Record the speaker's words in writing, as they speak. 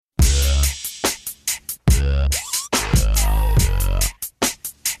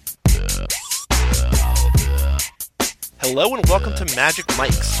Hello and welcome to Magic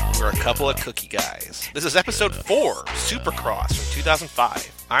Mike's. We're a couple of cookie guys. This is episode 4, Supercross from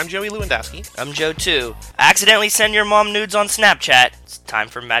 2005. I'm Joey Lewandowski. I'm Joe too. Accidentally send your mom nudes on Snapchat. It's time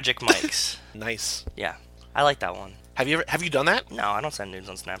for Magic Mike's. Nice. Yeah, I like that one. Have you done that? No, I don't send nudes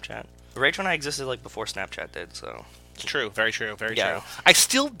on Snapchat. Rachel and I existed like before Snapchat did, so... It's true. Very true. Very Yeah. true. I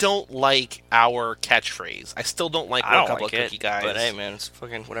still don't like our catchphrase. I still don't like I we're don't a couple like of it, cookie guys. but hey man, it's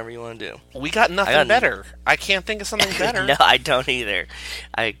fucking whatever you want to do. We got nothing got better. I can't think of something better. No, I don't either.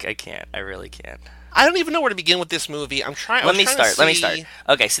 I can't. I really can't. I don't even know where to begin with this movie. I'm trying. Let me start.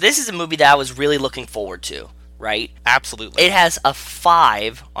 Okay, so this is a movie that I was really looking forward to, right? Absolutely. It has a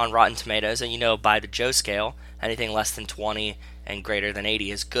 5 on Rotten Tomatoes, and you know, by the Joe scale, anything less than 20 and greater than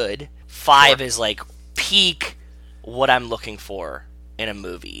 80 is good. 5 Sure. is like peak what I'm looking for in a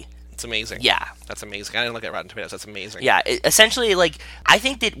movie. It's amazing. Yeah. That's amazing. I didn't look at Rotten Tomatoes. That's amazing. Yeah, essentially, like, I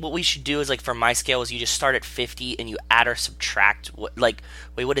think that what we should do is, like, for my scale, is you just start at 50 and you add or subtract,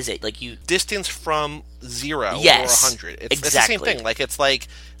 what is it? Like, you... Distance from 0 Yes, or 100. It's the exactly. same thing. Like, it's like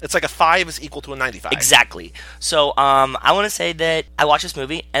a 5 is equal to a 95. Exactly. So, I want to say that I watched this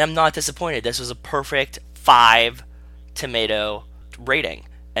movie, and I'm not disappointed. This was a perfect 5 tomato rating.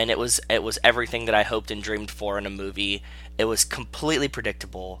 And it was everything that I hoped and dreamed for in a movie. It was completely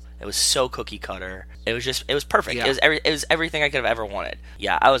predictable. It was so cookie cutter. It was perfect. Yeah. It was everything I could have ever wanted.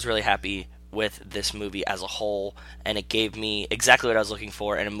 Yeah, I was really happy with this movie as a whole, and it gave me exactly what I was looking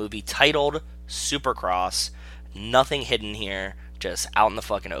for in a movie titled Supercross. Nothing hidden here, just out in the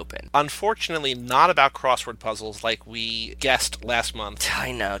fucking open. Unfortunately, not about crossword puzzles like we guessed last month.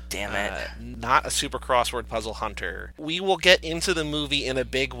 I know, damn it. Not a super crossword puzzle hunter. We will get into the movie in a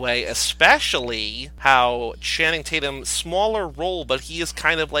big way, especially how Channing Tatum, smaller role, but he is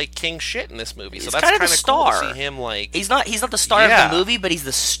kind of like king shit in this movie. He's So that's kind of kind the of cool star. to see him like... He's not the star Yeah. of the movie, but he's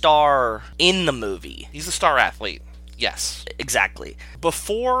the star in the movie. He's a star athlete. Yes. Exactly.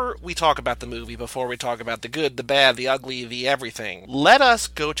 Before we talk about the movie, before we talk about the good, the bad, the ugly, the everything, let us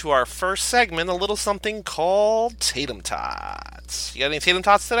go to our first segment, a little something called Tatum Tots. You got any Tatum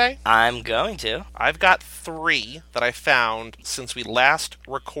Tots today? I'm going to. I've got 3 that I found since we last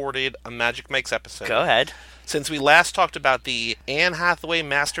recorded a Magic Mike's episode. Go ahead. Since we last talked about the Anne Hathaway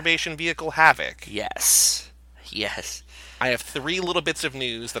masturbation vehicle Havoc. Yes. Yes. I have 3 little bits of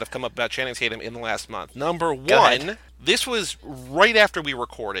news that have come up about Channing Tatum in the last month. Number Go 1, ahead. this was right after we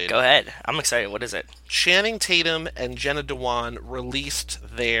recorded. Go ahead. I'm excited. What is it? Channing Tatum and Jenna Dewan released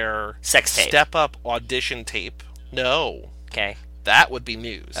their Sex tape. step-up audition tape. No, Okay. that would be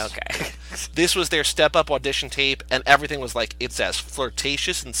news. Okay. This was their step-up audition tape, and everything was like, it's as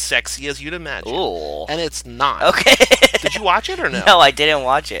flirtatious and sexy as you'd imagine. Ooh. And it's not. Okay. Did you watch it or no? No, I didn't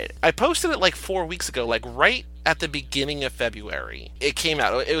watch it. I posted it like 4 weeks ago, like right at the beginning of February. It came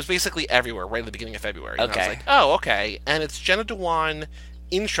out. It was basically everywhere right at the beginning of February. And I Okay. was like, oh, okay. And it's Jenna Dewan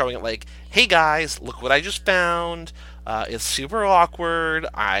introing it like, hey guys, look what I just found. It's super awkward.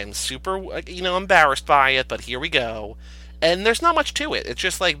 I'm super, embarrassed by it, but here we go. And there's not much to it. It's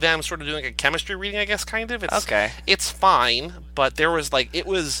just like them sort of doing a chemistry reading, I guess, kind of. It's, Okay. It's fine, but there was like, it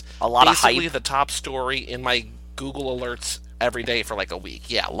was A lot of basically hype. the top story in my Google alerts every day for like a week.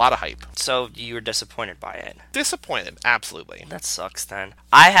 Yeah, a lot of hype. So you were disappointed by it. Disappointed, absolutely. That sucks then.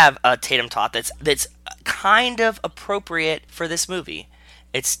 I have a Tatum Tot that's kind of appropriate for this movie.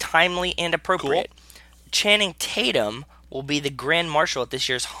 It's timely and appropriate. Channing Tatum will be the Grand Marshal at this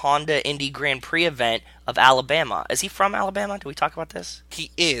year's Honda Indy Grand Prix event of Alabama. Is he from Alabama? Did we talk about this?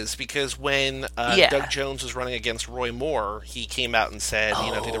 He is, because when Yeah. Doug Jones was running against Roy Moore, he came out and said,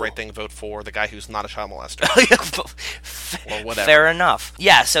 do the right thing, vote for the guy who's not a child molester. Or whatever. Fair enough.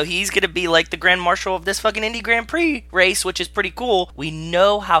 Yeah, so he's going to be like the Grand Marshal of this fucking Indy Grand Prix race, which is pretty cool. We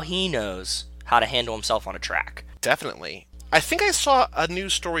know how he knows how to handle himself on a track. Definitely. I think I saw a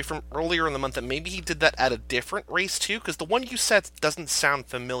news story from earlier in the month that maybe he did that at a different race too, because the one you said doesn't sound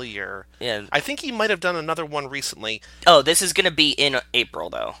familiar. Yeah. I think he might have done another one recently. Oh, this is going to be in April,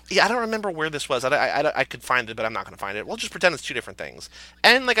 though. Yeah, I don't remember where this was. I could find it, but I'm not going to find it. We'll just pretend it's 2 different things.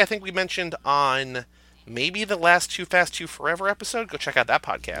 And like I think we mentioned on maybe the last Too Fast, Too Forever episode, go check out that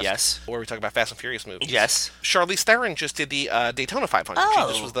podcast. Yes. Where we talk about Fast and Furious movies. Yes. Charlize Theron just did the Daytona 500. Oh.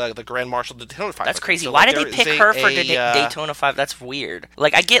 She just was the Grand Marshal of the Daytona 500. That's crazy. So, Why like, did there they pick is her for a, Daytona 5? That's weird.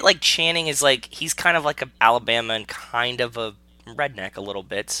 Like, I get, like, Channing is, like, he's kind of like a Alabama and kind of a redneck a little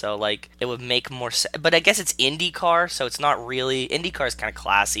bit, so, like, it would make more sense. But I guess it's IndyCar, so it's not really... IndyCar is kind of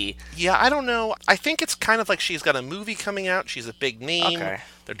classy. Yeah, I don't know. I think it's kind of like she's got a movie coming out. She's a big name. Okay.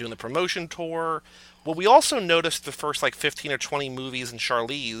 They're doing the promotion tour. Well, we also noticed the first, 15 or 20 movies in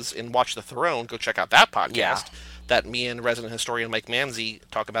Charlize in Watch the Throne. Go check out that podcast. Yeah. that me and resident historian Mike Manzi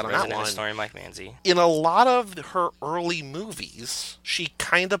talk about on that Resident one. historian Mike Manzi. In a lot of her early movies, she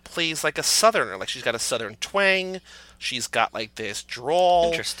kind of plays like a Southerner. Like, she's got a Southern twang. She's got, like, this drawl.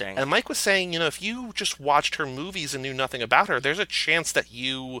 Interesting. And Mike was saying, if you just watched her movies and knew nothing about her, there's a chance that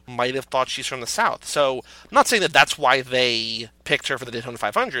you might have thought she's from the South. So, I'm not saying that that's why they picked her for the Daytona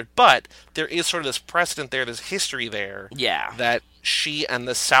 500, but there is sort of this precedent there, this history there. Yeah. That she and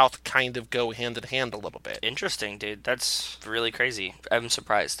the South kind of go hand in hand a little bit. Interesting, dude. That's really crazy. I'm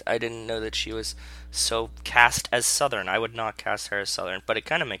surprised. I didn't know that she was so cast as Southern. I would not cast her as Southern, but it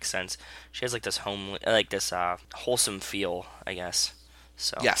kind of makes sense. She has like this wholesome feel, I guess.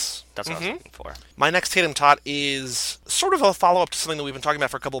 So yes, that's what I was looking for. My next Tatum Tot is sort of a follow-up to something that we've been talking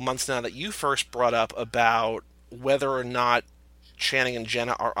about for a couple of months now that you first brought up about whether or not Channing and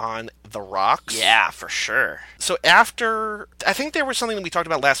Jenna are on The Rocks. Yeah, for sure. So after, I think there was something that we talked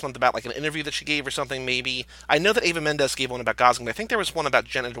about last month about like an interview that she gave or something maybe. I know that Ava Mendes gave one about Gosling, but I think there was one about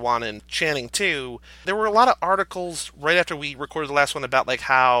Jenna Dewan and Channing too. There were a lot of articles right after we recorded the last one about like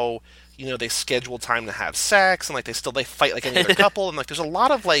how, they schedule time to have sex and like they fight like any other couple, and like there's a lot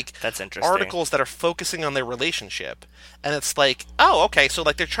of like that's interesting articles that are focusing on their relationship, and it's like, oh, okay, so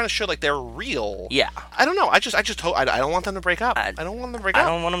like they're trying to show like they're real. Yeah. I don't know. I just hope I don't want them to break up. I don't want them to break up. I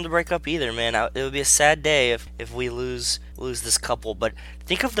don't want them to break up either, man. It would be a sad day if we lose this couple. But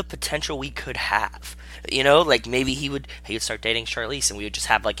think of the potential we could have. Like maybe he would start dating Charlize, and we would just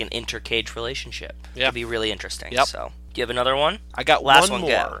have like an intercage relationship. Yeah. It'd be really interesting. Yep. So, do you have another one? I got Last one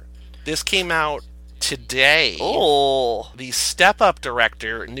one more. go. This came out today. Oh. The Step Up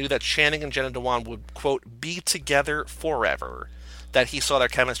director knew that Channing and Jenna Dewan would, quote, be together forever. That he saw their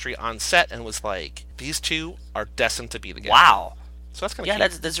chemistry on set and was like, these two are destined to be together. Wow. So that's kind of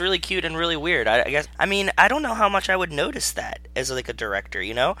cute. That's really cute and really weird. I guess. I mean, I don't know how much I would notice that as like a director.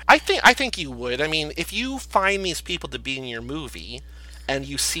 I think you would. I mean, if you find these people to be in your movie, and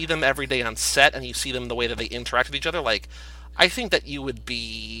you see them every day on set, and you see them the way that they interact with each other, like, I think that you would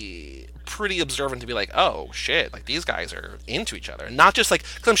be pretty observant to be like, oh shit, like these guys are into each other, and not just like,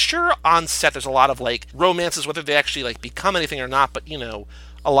 because I'm sure on set there's a lot of like romances, whether they actually like become anything or not, but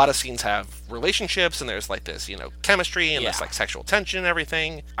a lot of scenes have relationships, and there's like this chemistry and this like sexual tension and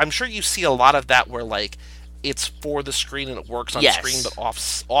everything. I'm sure you see a lot of that where like it's for the screen and it works on screen, but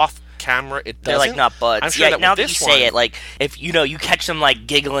off camera it doesn't. They're like not buds. I'm sure that now with that this you say one, it, like if you catch them like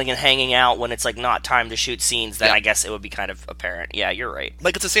giggling and hanging out when it's like not time to shoot scenes, then I guess it would be kind of apparent. Yeah, you're right.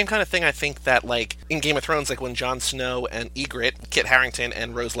 Like it's the same kind of thing I think that like in Game of Thrones, like when Jon Snow and Ygritte, Kit Harington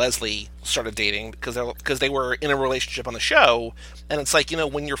and Rose Leslie started dating because they were in a relationship on the show, and it's like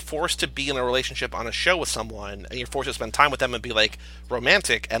when you're forced to be in a relationship on a show with someone and you're forced to spend time with them and be like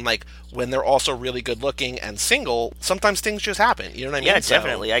romantic, and like when they're also really good looking and single, sometimes things just happen. You know what I mean? Yeah,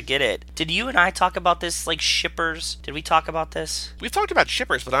 definitely. I get it. Did you and I talk about this, like shippers? Did we talk about this? We've talked about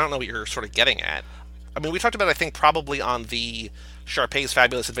shippers, but I don't know what you're sort of getting at. I mean, we talked about it, I think, probably on the Sharpay's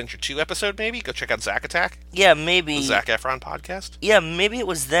Fabulous Adventure 2 episode, maybe. Go check out Zack Attack. Yeah, maybe. The Zac Efron podcast. Yeah, maybe it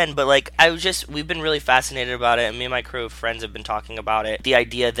was then, but like, we've been really fascinated about it, and me and my crew of friends have been talking about it. The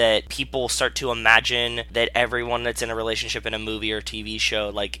idea that people start to imagine that everyone that's in a relationship in a movie or TV show,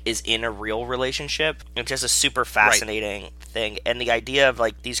 like, is in a real relationship. It's just a super fascinating thing. And the idea of,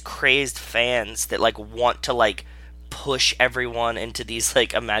 like, these crazed fans that, like, want to, like, push everyone into these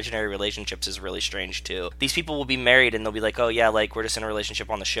like imaginary relationships is really strange too. These people will be married and they'll be like, oh yeah, like we're just in a relationship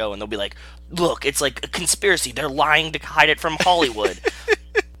on the show, and they'll be like, look, it's like a conspiracy, they're lying to hide it from Hollywood.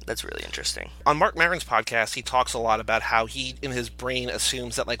 That's really interesting. On Mark Maron's podcast, he talks a lot about how he, in his brain,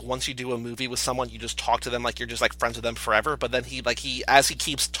 assumes that like once you do a movie with someone, you just talk to them like you're just like friends with them forever. But then as he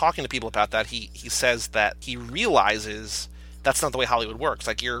keeps talking to people about that, he says that he realizes that's not the way Hollywood works.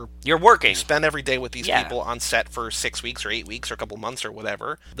 Like you're working. You spend every day with these people on set for 6 weeks or 8 weeks or a couple months or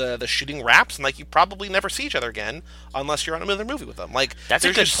whatever. The shooting wraps, and like you probably never see each other again unless you're on another movie with them. Like that's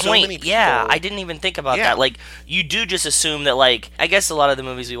there's a good just point. So many people. Yeah, I didn't even think about that. Like you do just assume that like I guess a lot of the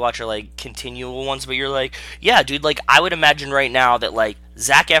movies we watch are like continual ones, but you're like, yeah, dude, like I would imagine right now that like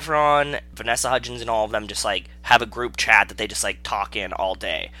Zac Efron, Vanessa Hudgens, and all of them just like have a group chat that they just like talk in all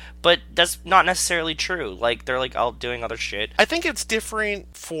day. But that's not necessarily true. Like they're like all doing other shit. I think it's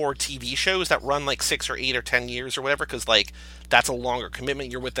different for TV shows that run like 6 or 8 or 10 years or whatever, because like that's a longer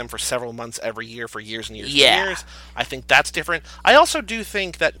commitment. You're with them for several months every year for years and years and years. I think that's different. I also do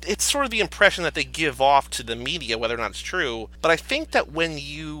think that it's sort of the impression that they give off to the media, whether or not it's true. But I think that when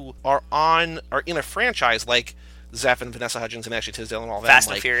you are in a franchise, like Zeph and Vanessa Hudgens and Ashley Tisdale and all that.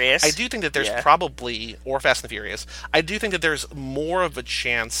 Fast and Furious. I do think that there's probably, or Fast and Furious, I do think that there's more of a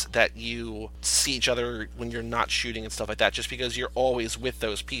chance that you see each other when you're not shooting and stuff like that, just because you're always with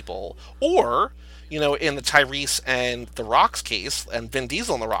those people. Or, you know, in the Tyrese and The Rock's case, and Vin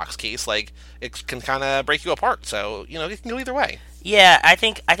Diesel in The Rock's case, like, it can kind of break you apart. So, you know, it can go either way. Yeah, I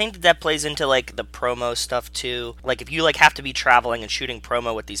think that plays into, like, the promo stuff, too. Like, if you, like, have to be traveling and shooting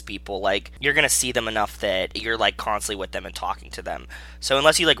promo with these people, like, you're gonna see them enough that you're, like, constantly with them and talking to them. So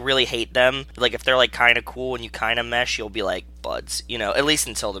unless you, like, really hate them, like, if they're, like, kind of cool and you kind of mesh, you'll be, like, buds, you know, at least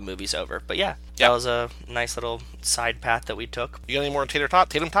until the movie's over. But yeah, that was a nice little side path that we took. You got any more Tatum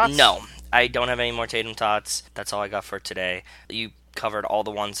Tots? No, I don't have any more Tatum Tots. That's all I got for today. You covered all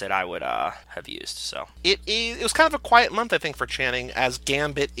the ones that I would have used. So it was kind of a quiet month, I think, for Channing, as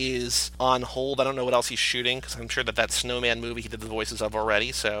Gambit is on hold. I don't know what else he's shooting, because I'm sure that Snowman movie he did the voices of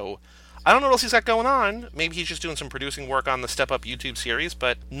already, so I don't know what else he's got going on. Maybe he's just doing some producing work on the Step Up YouTube series,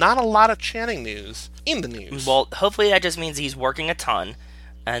 but not a lot of Channing news in the news. Well, hopefully that just means he's working a ton,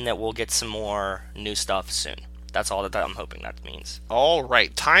 and that we'll get some more new stuff soon. That's all that I'm hoping that means. All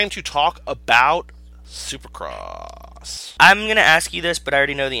right, time to talk about Supercross. I'm going to ask you this, but I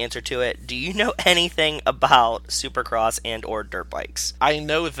already know the answer to it. Do you know anything about Supercross and or dirt bikes? I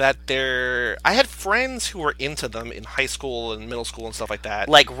know that I had friends who were into them in high school and middle school and stuff like that.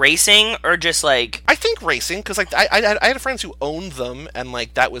 Like racing, or just like... I think racing, because like I had friends who owned them, and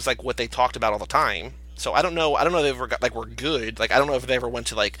like that was like what they talked about all the time. So I don't know if they ever got, like, were good. Like, I don't know if they ever went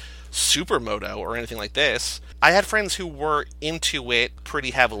to, like, Supermoto or anything like this. I had friends who were into it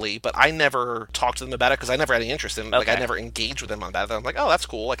pretty heavily, but I never talked to them about it because I never had any interest in it. Like, I never engaged with them on that. I'm like, oh, that's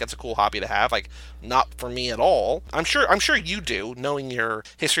cool. Like, that's a cool hobby to have. Like, not for me at all. I'm sure you do, knowing your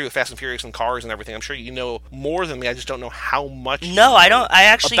history with Fast and Furious and cars and everything. I'm sure you know more than me. I just don't know how much. No, I don't. I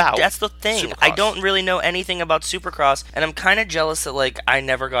actually, that's the thing. Supercross. I don't really know anything about Supercross, and I'm kind of jealous that, like, I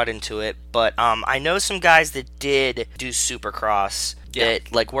never got into it. But I know some guys that did do Supercross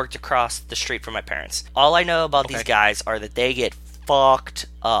that like worked across the street from my parents. All I know about these guys are that they get fucked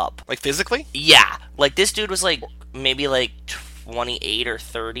up. Like physically? Yeah. Like this dude was like maybe like 28 or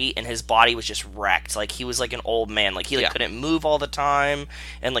 30, and his body was just wrecked. Like he was like an old man. Like he couldn't move all the time,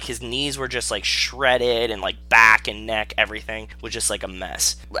 and like his knees were just like shredded, and like back and neck, everything was just like a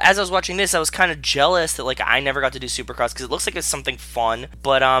mess. As I was watching this, I was kind of jealous that like I never got to do Supercross because it looks like it's something fun,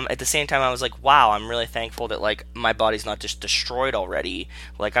 but at the same time I was like, wow, I'm really thankful that like my body's not just destroyed already.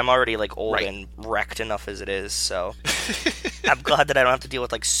 Like I'm already like old and wrecked enough as it is, so I'm glad that I don't have to deal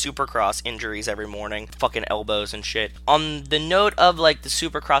with like Supercross injuries every morning, fucking elbows and shit. On the note of like the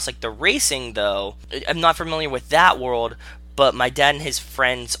Supercross, like the racing though, I'm not familiar with that world, but my dad and his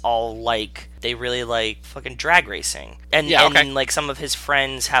friends all like, they really like fucking drag racing, and like some of his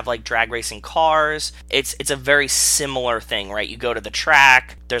friends have like drag racing cars. It's a very similar thing, right? You go to the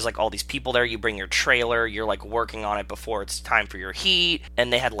track, there's like all these people there, you bring your trailer, you're like working on it before it's time for your heat,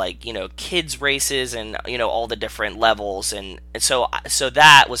 and they had like, you know, kids races and, you know, all the different levels, and so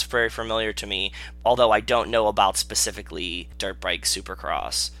that was very familiar to me, although I don't know about specifically dirt bike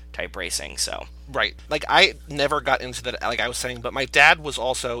Supercross type racing. So right, like I never got into that, like I was saying, but my dad was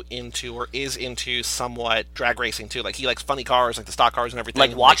also into, or is into, somewhat drag racing too. Like he likes funny cars, like the stock cars and everything.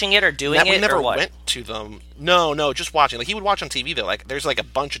 Like watching it or doing it? We never or what? Went to them. No, just watching. Like he would watch on TV though. Like there's like a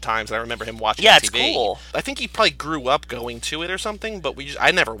bunch of times that I remember him watching on TV. Yeah, it's cool. I think he probably grew up going to it or something, but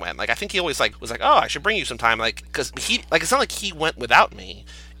I never went. Like I think he always like was like, oh, I should bring you sometime, like, because he, like, it's not like he went without me.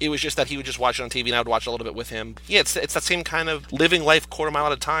 It was just that he would just watch it on TV, and I would watch a little bit with him. Yeah, it's that same kind of living life quarter mile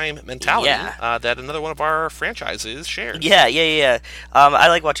at a time mentality that another one of our franchises shares. Yeah. I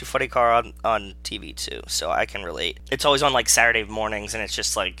like watching Funny Car on TV too, so I can relate. It's always on like Saturday mornings, and it's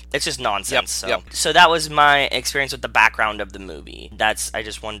just nonsense. So that was my experience with the background of the movie. I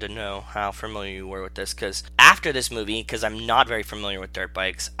just wanted to know how familiar you were with this, because after this movie, because I'm not very familiar with dirt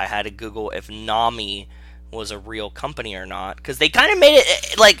bikes, I had to Google if NAMI was a real company or not, because they kind of made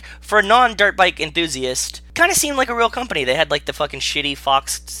it, like, for a non-dirt bike enthusiast, kind of seemed like a real company. They had like the fucking shitty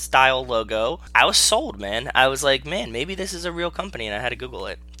Fox style logo. I was sold, man. I was like, man, maybe this is a real company, and I had to Google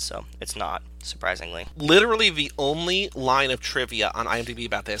it. So it's not, surprisingly. Literally the only line of trivia on IMDb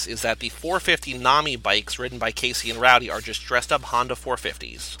about this is that the 450 NAMI bikes ridden by Casey and Rowdy are just dressed up Honda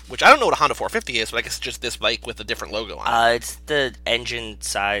 450s, which I don't know what a Honda 450 is, but I guess it's just this bike with a different logo on it. It's the engine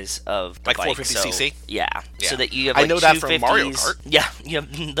size of the like bike. 450cc? Yeah. So that you have like I know that from Mario Kart. Yeah, you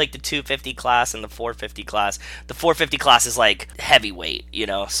have like the 250 class and the 450 class. The 450 class is like heavyweight, you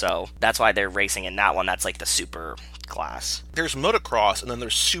know, so that's why they're racing in that one. That's like the super class. There's motocross and then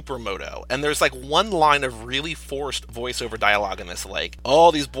there's supermoto, and there's like one line of really forced voiceover dialogue in this, like,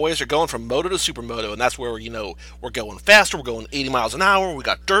 oh, these boys are going from moto to supermoto, and that's where, we're going faster, we're going 80 miles an hour, we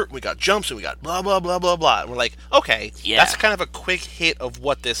got dirt, we got jumps, and we got blah blah blah blah blah, and we're like, okay, that's kind of a quick hit of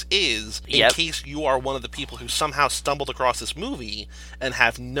what this is, in case you are one of the people who somehow stumbled across this movie and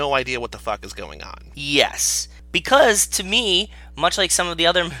have no idea what the fuck is going on. Yes. Because, to me, much like some of the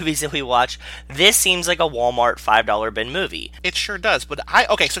other movies that we watch, this seems like a Walmart $5 bin movie. It sure does, but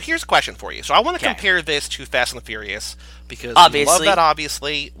okay, so here's a question for you. So I want to compare this to Fast and the Furious, because we love that,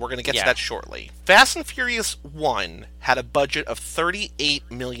 obviously. We're going to get to that shortly. Fast and Furious 1 had a budget of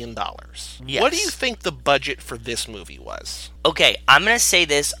 $38 million. Yes. What do you think the budget for this movie was? Okay, I'm going to say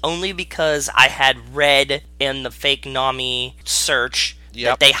this only because I had read in the fake Nami search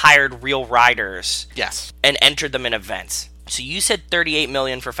that they hired real riders. Yes. And entered them in events. So you said $38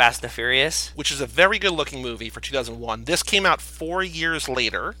 million for Fast and the Furious? Which is a very good-looking movie for 2001. This came out 4 years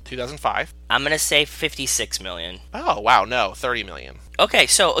later, 2005. I'm going to say $56 million. Oh, wow, no, $30 million. Okay,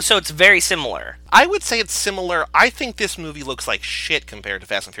 so it's very similar. I would say it's similar. I think this movie looks like shit compared to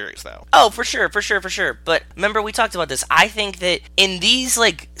Fast and Furious, though. Oh, for sure. But remember, we talked about this. I think that in these,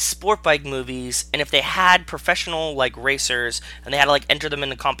 like, sport bike movies, and if they had professional, like, racers, and they had to, like, enter them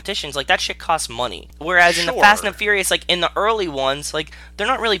into competitions, like, that shit costs money. Whereas in the Fast and the Furious, like, in the early ones, like, they're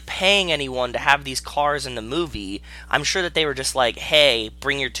not really paying anyone to have these cars in the movie. I'm sure that they were just like, hey,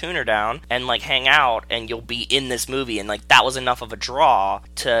 bring your tuner down and, like, hang out, and you'll be in this movie. And, like, that was enough of a draw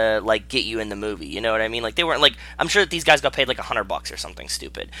to, like, get you in the movie. You know what I mean? Like, they weren't, like, I'm sure that these guys got paid, like, $100 or something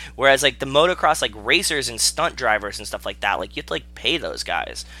stupid. Whereas, like, the motocross, like, racers and stunt drivers and stuff like that, like, you have to, like, pay those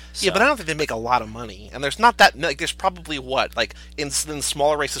guys. So. Yeah, but I don't think they make a lot of money. And there's not that, like, there's probably, what, like, in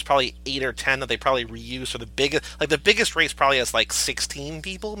smaller races, probably 8 or 10 that they probably reuse for the biggest race probably has, like, 16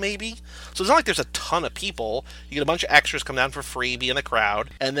 people, maybe? So it's not like there's a ton of people. You get a bunch of extras come down for free, be in the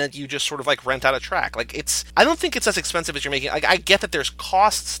crowd, and then you just sort of, like, rent out a track. Like, I don't think it's as expensive as you're making. Like, I get that there's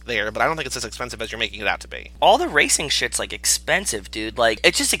costs there, but I don't think it's as expensive as you're making it out to be. All the racing shit's, like, expensive, dude. Like,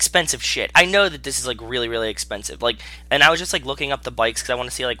 it's just expensive shit. I know that this is, like, really, really expensive. Like, and I was just, like, looking up the bikes because I want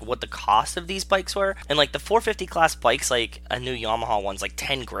to see, like, what the cost of these bikes were. And, like, the 450 class bikes, like, a new Yamaha one's, like,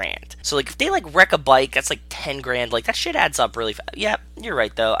 10 grand. So, like, if they, like, wreck a bike, that's, like, 10 grand. Like, that shit adds up really fast. Yeah, you're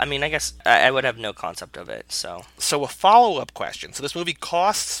right, though. I mean, I guess I would have no concept of it, so. So, a follow-up question. So, this movie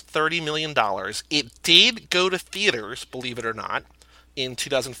costs $30 million. It did go to theaters, believe it or not, in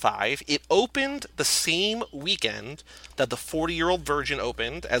 2005. It opened the same weekend that the 40-Year-Old Virgin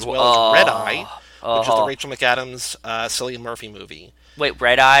opened, as well as Red Eye, which is the Rachel McAdams, Cillian Murphy movie. Wait,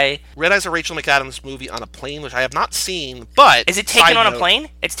 Red Eye? Red Eye's a Rachel McAdams movie on a plane, which I have not seen, but... Is it taken on a plane?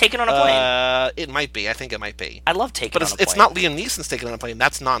 It's taken on a plane? It might be. I think it might be. I love taken on a plane. But it's not Liam Neeson's taken on a plane.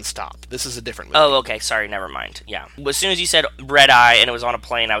 That's nonstop. This is a different movie. Oh, okay. Sorry, never mind. Yeah. As soon as you said Red Eye and it was on a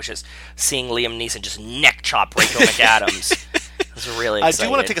plane, I was just seeing Liam Neeson just neck chop Rachel McAdams. I was really excited. I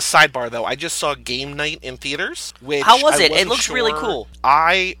do want to take a sidebar, though. I just saw Game Night in theaters. Which How was it? It looks really cool.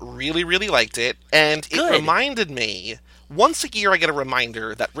 I really, really liked it. And it reminded me... Once a year I get a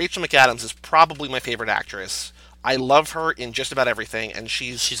reminder that Rachel McAdams is probably my favorite actress. I love her in just about everything, and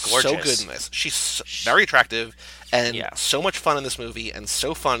she's gorgeous. So good in this. She's very attractive, and so much fun in this movie, and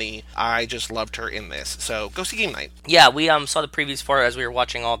so funny. I just loved her in this. So, go see Game Night. Yeah, we saw the previews for it as we were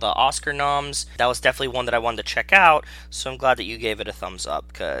watching all the Oscar noms. That was definitely one that I wanted to check out, so I'm glad that you gave it a thumbs up,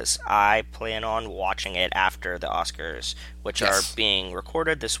 because I plan on watching it after the Oscars, which are being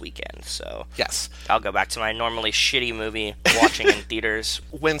recorded this weekend. So, I'll go back to my normally shitty movie watching in theaters.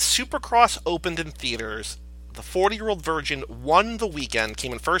 When Supercross opened in theaters, the 40-Year-Old Virgin won the weekend,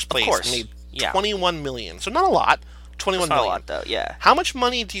 came in first place, and made $21 million. So not a lot. $21 million. Not a lot, though, yeah. How much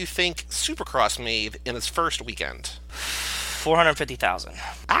money do you think Supercross made in its first weekend? $450,000.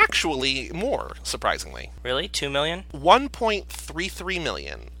 Actually, more, surprisingly. Really? $2 million? $1.33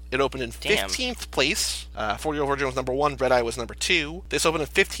 million. It opened in 15th place. 40-Year-Old Virgin was number 1. Red Eye was number 2. This opened in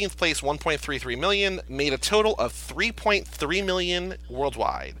 15th place, $1.33 million. Made a total of $3.3 million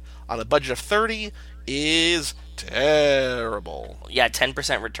worldwide. On a budget of $30 is terrible. Yeah,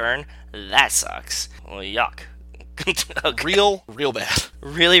 10% return? That sucks. Well, yuck. Okay. Real bad.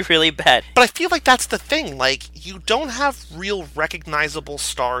 Really, really bad. But I feel like that's the thing. Like, you don't have real recognizable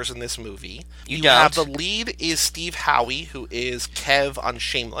stars in this movie. You don't. Have the lead is Steve Howey, who is Kev on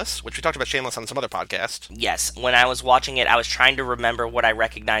Shameless, which we talked about Shameless on some other podcast. Yes. When I was watching it, I was trying to remember what I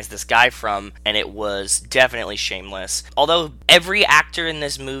recognized this guy from, and it was definitely Shameless. Although every actor in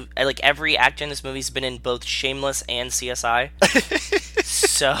this movie, has been in both Shameless and CSI.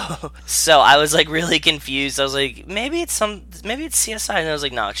 So I was like really confused. I was like, maybe it's CSI, and I was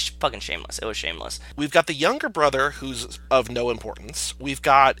like, no, it's fucking Shameless. It was Shameless. We've got the younger brother who's of no importance. We've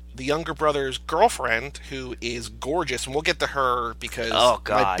got the younger brother's girlfriend who is gorgeous, and we'll get to her because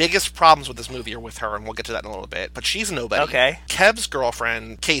my biggest problems with this movie are with her, and we'll get to that in a little bit. But she's nobody. Okay. Kev's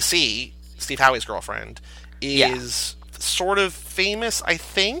girlfriend, Casey, Steve Howey's girlfriend, is sort of famous, I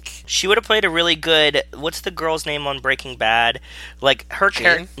think. She would have played a really good... What's the girl's name on Breaking Bad? Like, her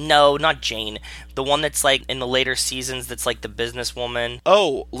Jane? No, not Jane. The one that's, like, in the later seasons that's, like, the businesswoman.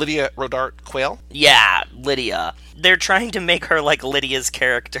 Oh, Lydia Rodart Quayle? Yeah, Lydia. They're trying to make her like Lydia's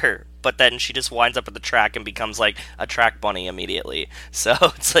character, but then she just winds up at the track and becomes, like, a track bunny immediately. So,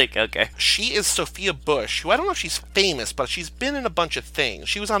 it's like, okay. She is Sophia Bush, who I don't know if she's famous, but she's been in a bunch of things.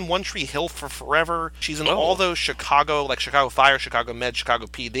 She was on One Tree Hill for forever. She's in all those Chicago, like Chicago Fire, Chicago Med, Chicago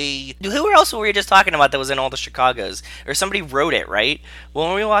PD. Who else were we just talking about that was in all the Chicagos? Or somebody wrote it, right? Well,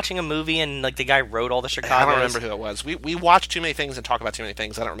 when we were watching a movie and, like, the guy wrote all the Chicagos... I don't remember who it was. We watched too many things and talk about too many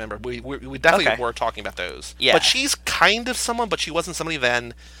things. I don't remember. We definitely were talking about those. Yeah. But she's kind of someone, but she wasn't somebody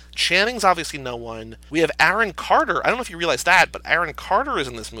then. Channing's obviously no one. We have Aaron Carter. I don't know if you realize that, but Aaron Carter is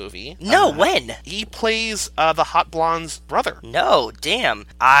in this movie. No, when? He plays the hot blonde's brother. No, damn.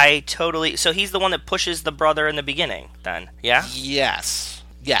 So he's the one that pushes the brother in the beginning, then, yeah? Yes,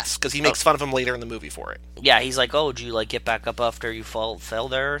 because he makes fun of him later in the movie for it. Yeah, he's like, oh, did you, like, get back up after you fell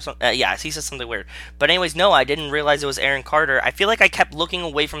there or something? Yeah, he says something weird. But anyways, no, I didn't realize it was Aaron Carter. I feel like I kept looking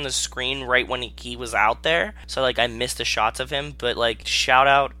away from the screen right when he was out there. So, like, I missed the shots of him. But, like, shout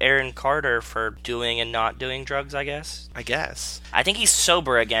out Aaron Carter for doing and not doing drugs, I guess. I think he's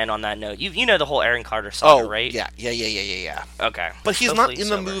sober again on that note. You know the whole Aaron Carter saga, right? Yeah. Okay. But he's not in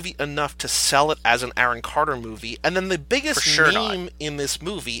the movie enough to sell it as an Aaron Carter movie. And then the biggest name in this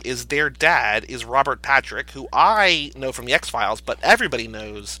movie is their dad, is Robert Patrick, who I know from the X-Files, but everybody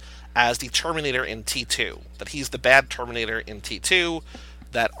knows as the Terminator in T2. That he's the bad Terminator in T2,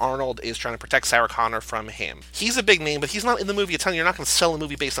 that Arnold is trying to protect Sarah Connor from him. He's a big name, but he's not in the movie. You're not going to sell a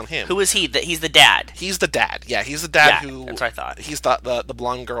movie based on him. Who is he? He's the dad. He's the dad. Yeah, he's the dad who... that's what I thought. He's the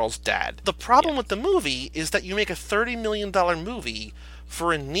blonde girl's dad. The problem with the movie is that you make a $30 million movie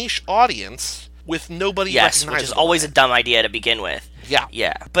for a niche audience with nobody recognizable. Which is always a dumb idea to begin with. Yeah.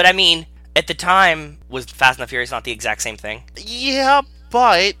 Yeah. But, I mean, at the time, was Fast and the Furious not the exact same thing? Yeah,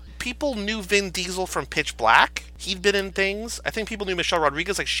 but... people knew Vin Diesel from Pitch Black. He'd been in things. I think people knew Michelle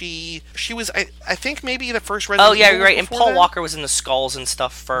Rodriguez. Like, she was, I think, maybe the first Resident Evil. Oh, yeah, you're right. And Paul Walker was in the Skulls and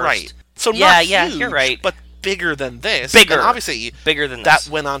stuff first. Right. So not huge, you're right. But bigger than this. Bigger. And obviously, bigger than that this.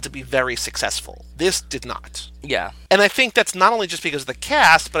 went on to be very successful. This did not. Yeah. And I think that's not only just because of the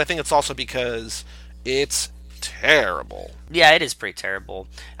cast, but I think it's also because it's terrible. Yeah, it is pretty terrible.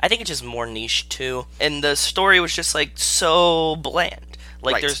 I think it's just more niche, too. And the story was just, like, so bland.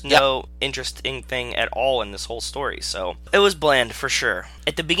 Like, there's no interesting thing at all in this whole story, so... it was bland, for sure.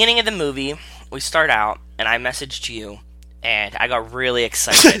 At the beginning of the movie, we start out, and I messaged you, and I got really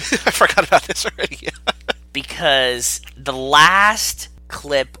excited. I forgot about this already. Because the last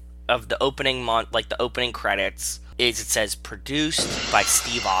clip of the opening the opening credits, it says, produced by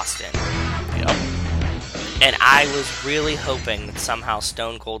Steve Austin. Yep. And I was really hoping that somehow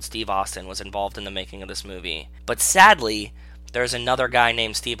Stone Cold Steve Austin was involved in the making of this movie. But sadly... there's another guy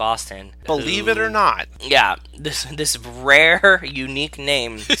named Steve Austin. Believe it or not. Yeah, this rare, unique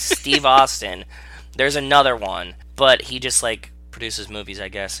name, Steve Austin. There's another one, but he just, like, produces movies, I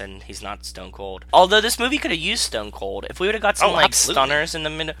guess, and he's not Stone Cold. Although this movie could have used Stone Cold. If we would have got some, stunners in the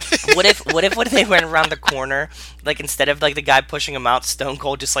middle... What if when they went around the corner, like, instead of, like, the guy pushing him out, Stone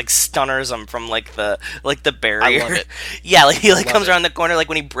Cold just, like, stunners him from, like, the barrier. I love it. Yeah, like, he, like, comes around the corner, like,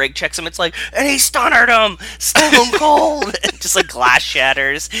 when he brake checks him, it's like, and he stunnered him! Stone Cold! Just, like, glass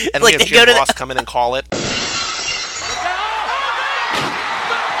shatters. And like, they go to Ross come in and call it.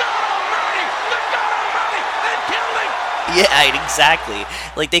 Yeah, exactly.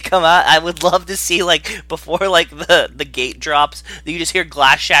 Like, they come out, I would love to see, like, before, like, the gate drops, you just hear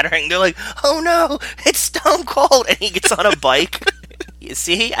glass shattering, they're like, oh no, it's Stone Cold, and he gets on a bike. You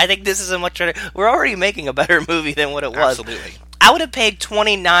see? I think this is a much better... we're already making a better movie than what it was. Absolutely. I would have paid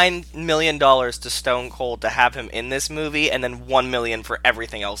 $29 million to Stone Cold to have him in this movie, and then $1 million for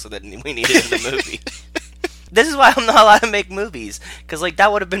everything else that we needed in the movie. This is why I'm not allowed to make movies. Because, like,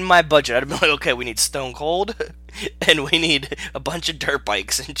 that would have been my budget. I'd have been like, okay, we need Stone Cold, and we need a bunch of dirt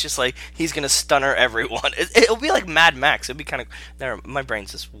bikes, and just, like, he's going to stunner everyone. It'll be like Mad Max. It'll be kind of... my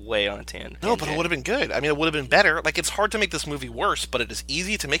brain's just way on a tangent. No, but it would have been good. I mean, it would have been better. Like, it's hard to make this movie worse, but it is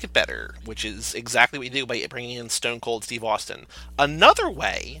easy to make it better, which is exactly what you do by bringing in Stone Cold Steve Austin. Another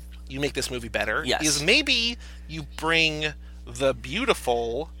way you make this movie better is maybe you bring the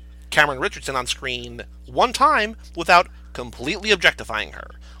beautiful Cameron Richardson on screen one time without completely objectifying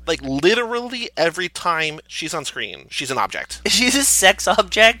her. Like, literally every time she's on screen, she's an object. She's a sex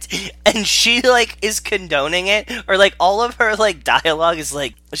object, and she, like, is condoning it. Or, like, all of her, like, dialogue is,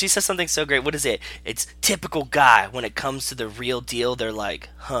 like, she says something so great. What is it? It's typical guy. When it comes to the real deal, they're like,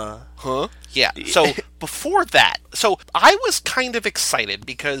 huh? Huh? Yeah. So, before that, so I was kind of excited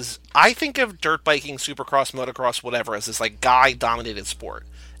because I think of dirt biking, supercross, motocross, whatever, as this, like, guy-dominated sport.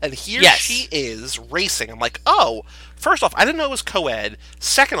 And here she is racing. I'm like, oh, first off, I didn't know it was co-ed.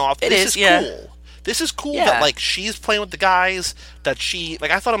 Second off, this is cool. This is cool that, like, she's playing with the guys, that she, like,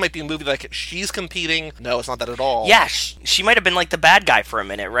 I thought it might be a movie like she's competing. No, it's not that at all. Yeah, she might have been, like, the bad guy for a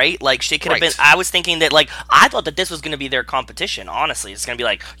minute, right? Like, she could have been, I was thinking that, like, I thought that this was going to be their competition, honestly. It's going to be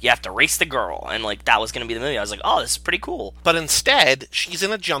like, you have to race the girl, and, like, that was going to be the movie. I was like, oh, this is pretty cool. But instead, she's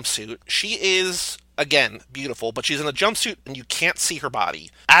in a jumpsuit. She is, again, beautiful, but she's in a jumpsuit and you can't see her body.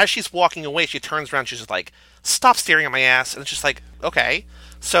 As she's walking away, she turns around, she's just like, stop staring at my ass. And it's just like, okay.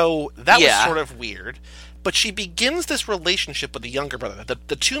 So that was sort of weird. But she begins this relationship with the younger brother.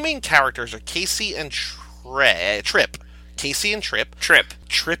 The two main characters are Casey and Trip. Casey and Trip.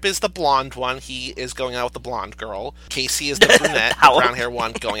 Trip is the blonde one. He is going out with the blonde girl. Casey is the brunette, the brown hair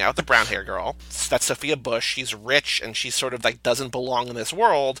one, going out with the brown hair girl. That's Sophia Bush. She's rich, and she sort of, like, doesn't belong in this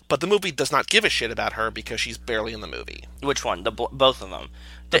world. But the movie does not give a shit about her because she's barely in the movie. Which one? Both of them?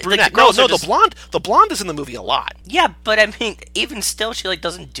 The brunette. No, the blonde. The blonde is in the movie a lot. Yeah, but I mean, even still, she, like,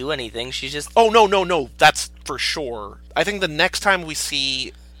 doesn't do anything. She's just... Oh, no. That's for sure. I think the next time we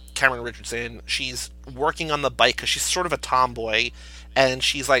see Cameron Richardson, she's working on the bike because she's sort of a tomboy, and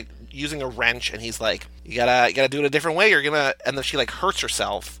she's, like, using a wrench, and he's like, you gotta do it a different way, and then she, like, hurts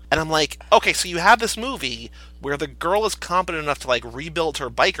herself. And I'm like, okay, so you have this movie where the girl is competent enough to, like, rebuild her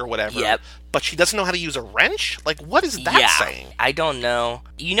bike or whatever, but she doesn't know how to use a wrench? Like, what is that saying? I don't know.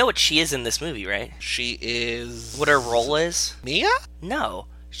 You know what she is in this movie, right? She is... What her role is? Mia? No.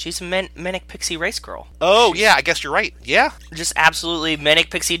 She's a Manic Pixie Race Girl. Oh, yeah, I guess you're right. Yeah. Just absolutely Manic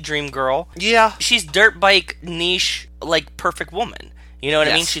Pixie Dream Girl. Yeah. She's dirt bike niche, like, perfect woman. You know what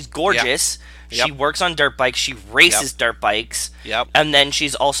I mean? She's gorgeous. Yep. She works on dirt bikes. She races dirt bikes. Yep. And then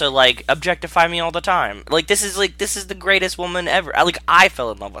she's also like, objectify me all the time. Like, this is the greatest woman ever. Like, I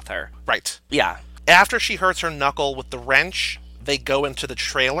fell in love with her. Right. Yeah. After she hurts her knuckle with the wrench, they go into the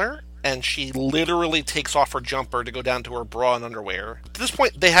trailer, and she literally takes off her jumper to go down to her bra and underwear. At this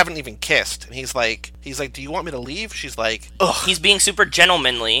point, they haven't even kissed. And he's like, do you want me to leave? She's like, ugh. He's being super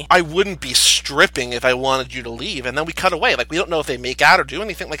gentlemanly. I wouldn't be stripping if I wanted you to leave. And then we cut away. Like, we don't know if they make out or do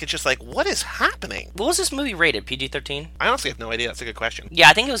anything. Like, it's just like, what is happening? What was this movie rated? PG-13? I honestly have no idea. That's a good question. Yeah,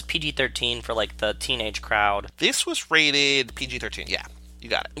 I think it was PG-13 for, like, the teenage crowd. This was rated PG-13, yeah. You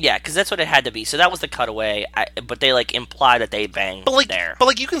got it. Yeah, because that's what it had to be. So that was the cutaway, but they, like, imply that they banged there. But,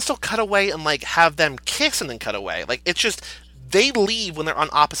 like, you can still cut away and, like, have them kiss and then cut away. Like, it's just, they leave when they're on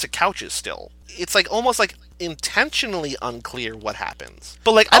opposite couches still. It's, like, almost, like, intentionally unclear what happens.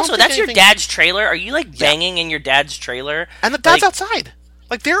 But, like, also, that's your dad's trailer? Are you, like, banging in your dad's trailer? And the dad's outside.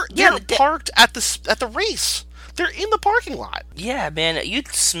 Like, they're parked at the race. They're in the parking lot. Yeah, man, you'd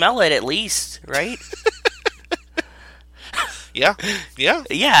smell it at least, right? Yeah,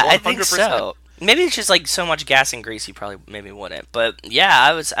 I think so. Maybe it's just like so much gas and grease, you probably maybe wouldn't. But yeah,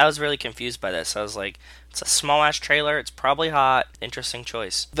 I was really confused by this. I was like, it's a small ass trailer. It's probably hot. Interesting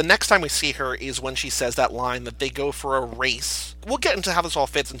choice. The next time we see her is when she says that line that they go for a race. We'll get into how this all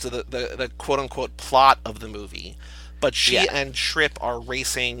fits into the quote unquote plot of the movie. But she and Trip are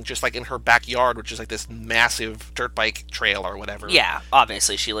racing just like in her backyard, which is like this massive dirt bike trail or whatever. Yeah,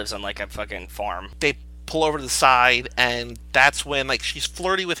 obviously she lives on like a fucking farm. They pull over to the side, and that's when, like, she's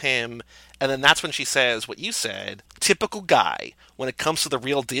flirty with him, and then that's when she says what you said, typical guy. When it comes to the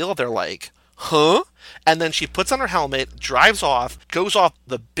real deal, they're like, huh? And then she puts on her helmet, drives off, goes off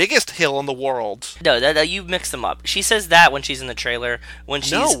the biggest hill in the world. No, you mixed them up. She says that when she's in the trailer. When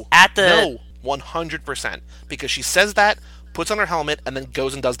she's at the... No, 100%. Because she says that, puts on her helmet, and then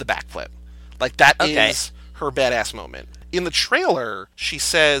goes and does the backflip. Like, that is her badass moment. In the trailer, she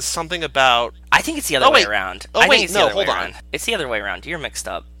says something about... I think it's the other way around. Hold on. It's the other way around. You're mixed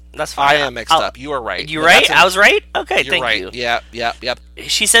up. That's fine. I am mixed up. You are right. You right? I was right? Okay, thank you. Yep.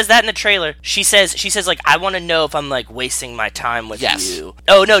 She says that in the trailer. She says like, I want to know if I'm like wasting my time with you. Yes.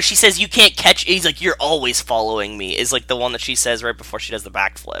 Oh no, she says you can't catch. He's like, you're always following me. Is like the one that she says right before she does the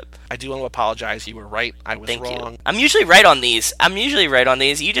backflip. I do want to apologize. You were right. I was wrong. Thank you. I'm usually right on these.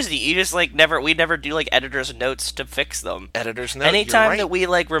 You just like we never do like editor's notes to fix them. Editor's note. Anytime that we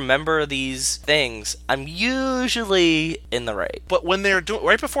like remember these things, I'm usually in the right. But when they're doing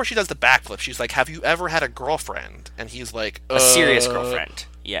right before before she does the backflip, she's like, "Have you ever had a girlfriend?" And he's like, A serious girlfriend.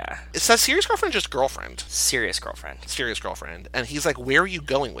 Yeah. It says serious girlfriend, or just girlfriend. Serious girlfriend. Serious girlfriend. And he's like, "Where are you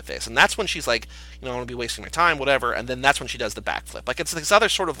going with this?" And that's when she's like, "I don't want to be wasting my time, whatever." And then that's when she does the backflip. Like, it's this other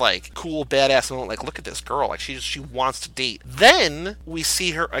sort of like cool badass moment. Like, look at this girl. Like, she wants to date. Then we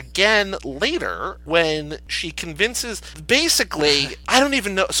see her again later when she convinces. Basically, I don't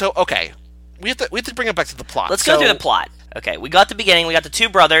even know. So okay, we have to bring it back to the plot. Let's go through the plot. Okay, we got the beginning. We got the two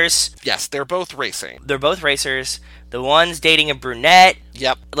brothers. Yes, they're both racing. They're both racers. The one's dating a brunette.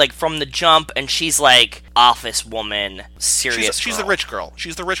 Yep. Like, from the jump, and she's like, office woman, serious She's girl. the rich girl.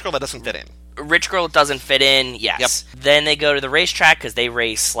 She's the rich girl that doesn't fit in. Rich girl doesn't fit in, yes. Yep. Then they go to the racetrack because they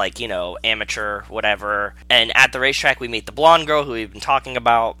race, like, amateur, whatever. And at the racetrack, we meet the blonde girl who we've been talking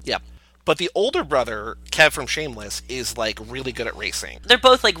about. Yep. But the older brother, Kev from Shameless, is, like, really good at racing. They're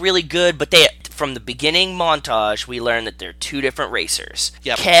both, like, really good, but from the beginning montage, we learn that they're two different racers.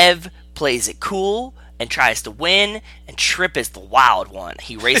 Yep. Kev plays it cool and tries to win, and Trip is the wild one.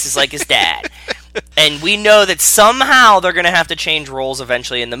 He races like his dad. And we know that somehow they're going to have to change roles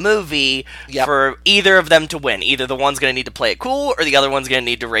eventually in the movie for either of them to win. Either the one's going to need to play it cool, or the other one's going to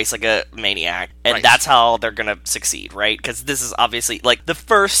need to race like a maniac. And that's how they're going to succeed, right? Because this is obviously, like, the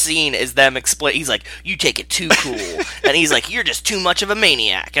first scene is them explain. He's like, "You take it too cool." And he's like, "You're just too much of a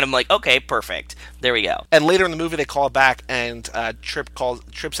maniac." And I'm like, okay, perfect. There we go. And later in the movie, they call back, and Trip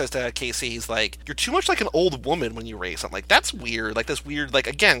says to Casey, he's like, "You're too much like an old woman when you race." I'm like, that's weird. Like, this weird, like,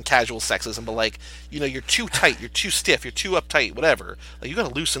 again, casual sexism, but, like, you're too tight, you're too stiff, you're too uptight, whatever. Like, you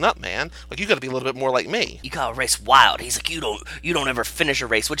gotta loosen up, man. Like, you gotta be a little bit more like me. You gotta race wild. He's like, you don't ever finish a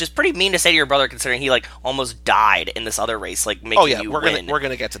race, which is pretty mean to say to your brother, considering he, like, almost died in this other race, like, making you win. We're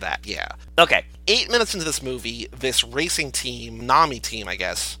gonna get to that, yeah. Okay. 8 minutes into this movie, this racing team, Nami team, I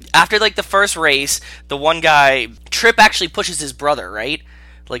guess. After, like, the first race, the one guy, Trip actually pushes his brother, right?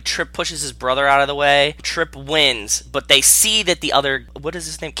 Like, Trip pushes his brother out of the way. Trip wins, but they see that the other, what is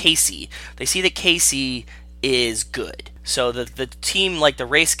his name? Casey. They see that Casey is good. So the team, like, the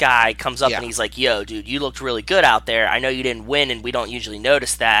race guy comes up and he's like, "Yo, dude, you looked really good out there. I know you didn't win, and we don't usually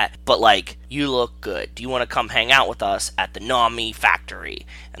notice that, but, like, you look good. Do you want to come hang out with us at the Nami factory?"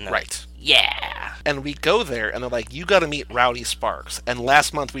 And they're like, "Yeah." And we go there, and they're like, "You gotta meet Rowdy Sparks." And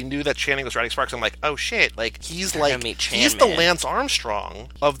last month, we knew that Channing was Rowdy Sparks. I'm like, oh, shit. Like, he's the Lance Armstrong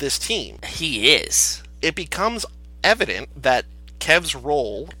of this team. He is. It becomes evident that Kev's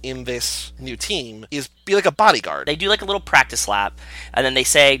role in this new team is be like a bodyguard. They do like a little practice lap, and then they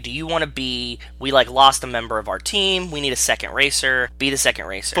say, "Do you want to be, we like lost a member of our team, we need a second racer, be the second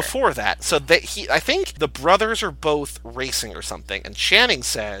racer." Before that, so I think the brothers are both racing or something, and Channing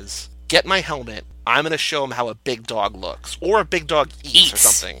says, "Get my helmet, I'm going to show him how a big dog looks." Or a big dog eats or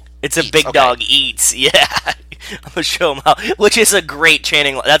something. It's a big dog eats, yeah. I'm going to show him how, which is a great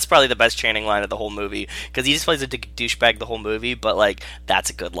Channing line. That's probably the best Channing line of the whole movie, because he just plays a douchebag the whole movie, but, like, that's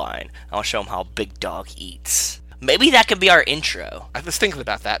a good line. I'll show him how a big dog eats. Maybe that could be our intro. I was thinking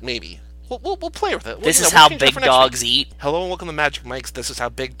about that, maybe. We'll play with it. This is how big dogs eat. Hello and welcome to Magic Mike's. This is how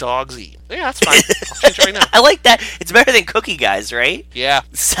big dogs eat. Yeah, that's fine. I'll change it right now. I like that. It's better than Cookie Guys, right? Yeah.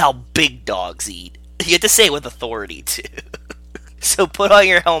 This is how big dogs eat. You have to say it with authority, too. So put on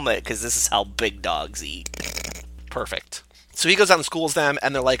your helmet, because this is how big dogs eat. Perfect. So he goes out and schools them,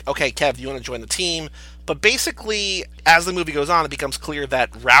 and they're like, "Okay, Kev, do you want to join the team?" But basically, as the movie goes on, it becomes clear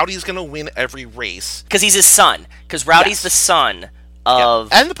that Rowdy's going to win every race. Because he's his son. Because Rowdy's the son of...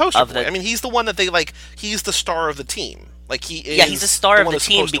 And the poster boy. I mean, he's the one that they, like, he's the star of the team. Like, he is... Yeah, he's the star of the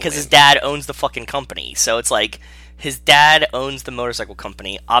team because his dad owns the fucking company. So it's like... His dad owns the motorcycle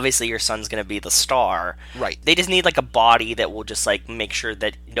company. Obviously, your son's going to be the star. Right. They just need, like, a body that will just, like, make sure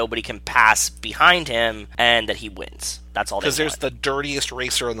that nobody can pass behind him and that he wins. That's all they want. Because there's the dirtiest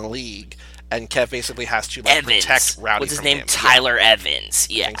racer in the league, and Kev basically has to, like, protect Rowdy. What's his name? Tyler Evans.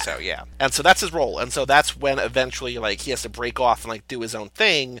 Yeah. I think so, yeah. And so that's his role. And so that's when eventually, like, he has to break off and, like, do his own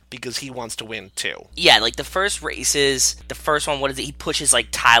thing because he wants to win, too. Yeah, like, the first races, the first one, what is it? He pushes, like,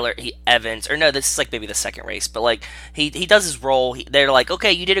 Tyler Evans. Or no, this is, like, maybe the second race. But, like, he does his role. They're like,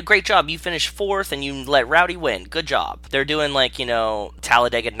 "Okay, you did a great job. You finished fourth and you let Rowdy win. Good job." They're doing, like,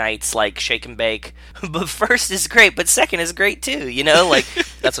 Talladega Nights, like, shake and bake. But first is great, but second is great, too, Like,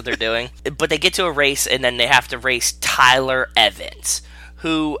 that's what they're doing. But they get to a race, and then they have to race Tyler Evans,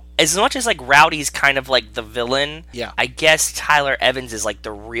 who, as much as, like, Rowdy's kind of, like, the villain, I guess Tyler Evans is, like,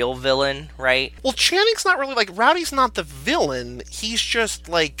 the real villain, right? Well, Channing's not really, like, Rowdy's not the villain. He's just,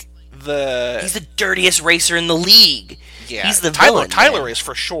 like, He's the dirtiest racer in the league. Yeah. He's the villain. Tyler is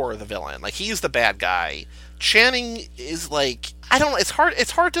for sure the villain. Like, he's the bad guy. Channing is, like, I don't know, it's hard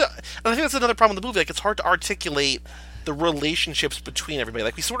to, and I think that's another problem with the movie, like, it's hard to articulate the relationships between everybody.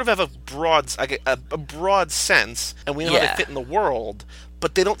 Like we sort of have a broad sense, and we know how Yeah. they fit in the world.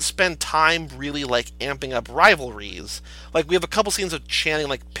 But they don't spend time really like amping up rivalries. Like we have a couple scenes of Channing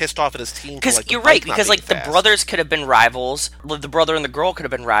like pissed off at his team. Because like, you're right, because like the brothers could have been rivals, the brother and the girl could have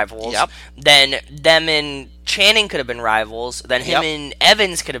been rivals. Yep. Then them and Channing could have been rivals. Then him Yep. and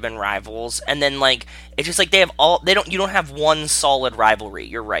Evans could have been rivals. And then like it's just like you don't have one solid rivalry.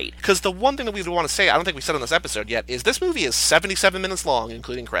 You're right. Because the one thing that we want to say, I don't think we said on this episode yet, is this movie is 77 minutes long,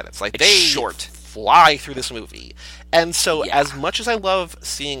 including credits. Like It's they short. fly through this movie. And so Yeah. as much as I love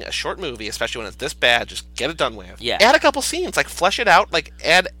seeing a short movie, especially when it's this bad, just get it done with. Yeah. Add a couple scenes, like flesh it out, like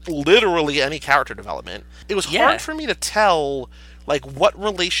add literally any character development. It was Yeah. hard for me to tell like what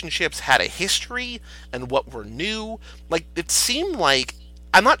relationships had a history and what were new. Like it seemed like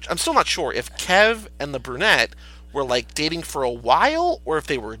I'm still not sure if Kev and the brunette were like dating for a while or if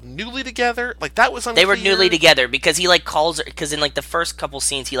they were newly together. Like that was unclear. They were newly together because he like calls her, because in like the first couple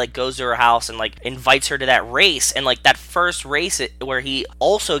scenes he like goes to her house and like invites her to that race, and like that first race where he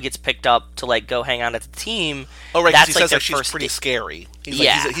also gets picked up to like go hang out at the team. Oh right, 'cause that's he like says their that she's first pretty date. scary. He's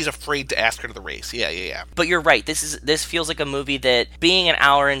Yeah. like, he's afraid to ask her to the race. Yeah. But you're right. This feels like a movie that, being an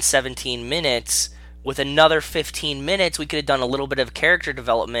hour and 17 minutes, with another 15 minutes, we could have done a little bit of character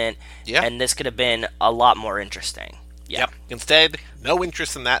development, Yeah. and this could have been a lot more interesting. Yeah. Yep. Instead, no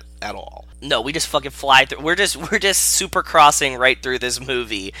interest in that at all. No, we just fucking fly through. We're just super crossing right through this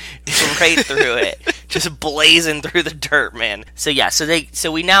movie, right through it, just blazing through the dirt, man. So yeah,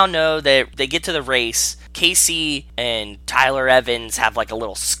 so we now know that they get to the race. Casey and Tyler Evans have like a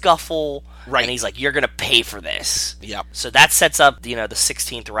little scuffle, Right. And he's like, "You're gonna pay for this." Yep. So that sets up, the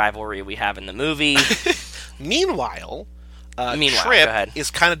 16th rivalry we have in the movie. Meanwhile, Go ahead. Trip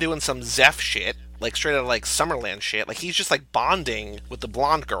is kind of doing some Zeph shit, like straight out of like Summerland shit. Like he's just like bonding with the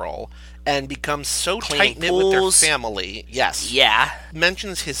blonde girl and becomes so Cleaning tight knit with their pools. family. Yes. Yeah.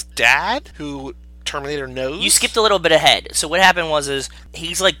 Mentions his dad, who Terminator knows. You skipped a little bit ahead. So what happened was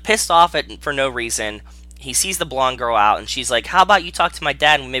he's like pissed off for no reason. He sees the blonde girl out, and she's like, "How about you talk to my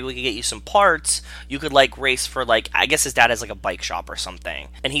dad, and maybe we could get you some parts. You could like race for like, I guess his dad has like a bike shop or something."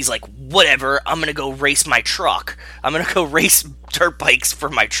 And he's like, "Whatever, I'm gonna go race my truck. I'm gonna go race dirt bikes for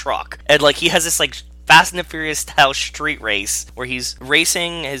my truck." And like he has this like Fast and the Furious style street race where he's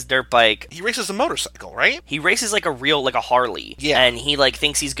racing his dirt bike. He races a motorcycle, right? He races like a Harley. Yeah. And he like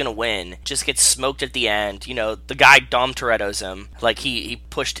thinks he's gonna win. Just gets smoked at the end. The guy Dom Toretto's him. Like he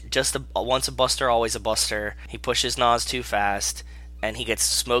pushed once a buster, always a buster. He pushes Nas too fast, and he gets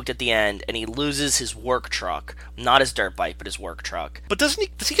smoked at the end, and he loses his work truck. Not his dirt bike, but his work truck. But does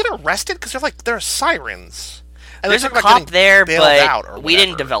he get arrested? Because there are sirens. And There's they're a talking about cop getting there, bailed out or but we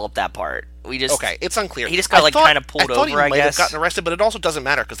didn't whatever. develop that part. We just Okay, it's unclear. He just got kind of pulled I thought over, he I might guess. have gotten arrested, but it also doesn't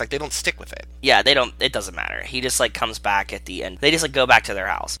matter because they don't stick with it. Yeah, they don't. It doesn't matter. He just like comes back at the end. They just like go back to their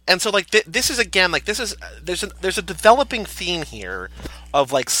house. And so like this is again like there's a developing theme here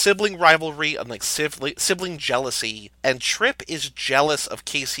of like sibling rivalry and like sibling jealousy, and Trip is jealous of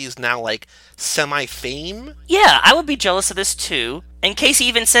Casey's now like semi-fame. Yeah, I would be jealous of this too. And Casey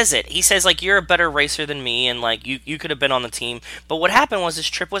even says it. He says, like, "You're a better racer than me, and, like, you could have been on the team." But what happened was his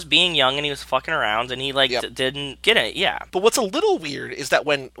Trip was being young, and he was fucking around, and he, like, Yep. didn't get it. Yeah. But what's a little weird is that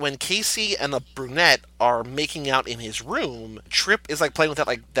when Casey and the brunette are making out in his room, Trip is like playing with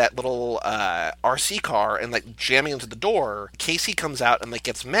that little RC car and like jamming into the door. Casey comes out and like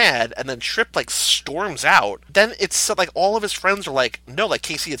gets mad, and then Trip like storms out. Then it's so, like all of his friends are like, "No, like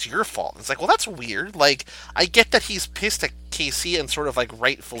Casey, it's your fault." It's like, well, that's weird. Like I get that he's pissed at Casey and sort of like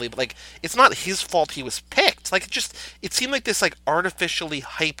rightfully, but like it's not his fault he was picked. Like it seemed like this like artificially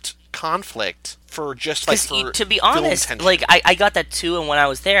hyped conflict for just like for to be film honest, tension. like I got that too, and when I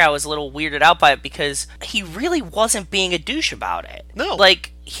was there, I was a little weirded out by it because he really wasn't being a douche about it. No.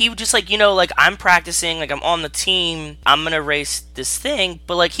 Like he was just like, like I'm practicing, like I'm on the team, I'm gonna race this thing,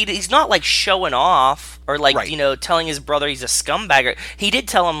 but like he's not like showing off or like Right. telling his brother he's a scumbagger. He did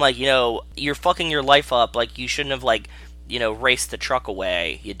tell him like, you're fucking your life up, like you shouldn't have like raced the truck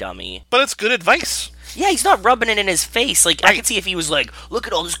away, you dummy. But it's good advice. Yeah, he's not rubbing it in his face. Like I Right. could see if he was like, "Look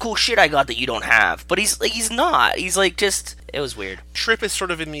at all this cool shit I got that you don't have," but he's not. He's like just. It was weird. Trip is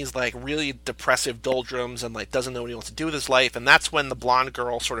sort of in these like really depressive doldrums and like doesn't know what he wants to do with his life, and that's when the blonde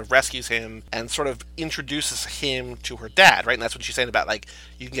girl sort of rescues him and sort of introduces him to her dad, right? And that's what she's saying about like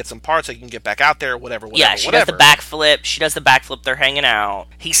you can get some parts, so you can get back out there, whatever. Yeah, she does the backflip. She does the backflip. They're hanging out.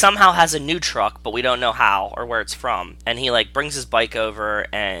 He somehow has a new truck, but we don't know how or where it's from. And he like brings his bike over,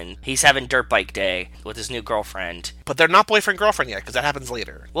 and he's having dirt bike day with his new girlfriend. But they're not boyfriend girlfriend yet because that happens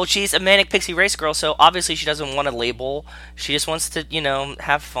later. Well, she's a manic pixie race girl, so obviously she doesn't want a label. She just wants to,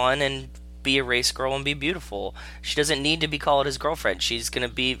 have fun and be a race girl and be beautiful. She doesn't need to be called his girlfriend. She's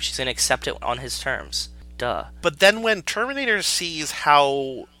gonna accept it on his terms. Duh. But then when Terminator sees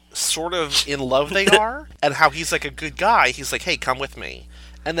how sort of in love they are, and how he's like a good guy, he's like, hey, come with me.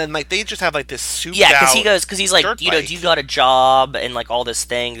 And then like they just have like this souped out because he's like, you know, bike. you got a job and like all this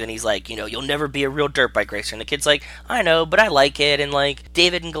thing, and he's like, you know, you'll never be a real dirt bike racer. And the kid's like, I know, but I like it, and like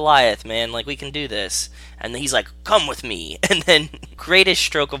David and Goliath, man, like we can do this. And then he's like, come with me. And then greatest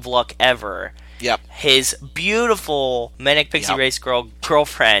stroke of luck ever. Yep. His beautiful Manic Pixie Race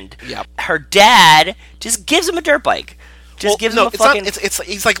girlfriend. Yep. Her dad just gives him a dirt bike. Just gives him a fucking... It's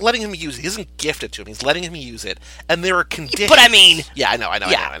he's like letting him use it. He doesn't gift it to him. He's letting him use it. And there are conditions. But I mean... Yeah, I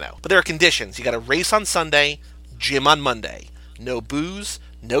know. But there are conditions. You got to race on Sunday, gym on Monday. No booze,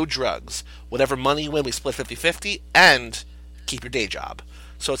 no drugs. Whatever money you win, we split 50-50, and keep your day job.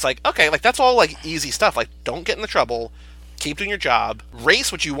 So it's like, okay, like that's all like easy stuff. Like, don't get into trouble. Keep doing your job,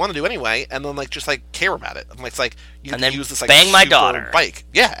 race what you want to do anyway, and then like just like care about it. And it's like you can use this like bang my super daughter bike,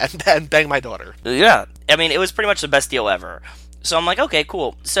 yeah, and bang my daughter. Yeah, I mean it was pretty much the best deal ever. So I'm like, okay,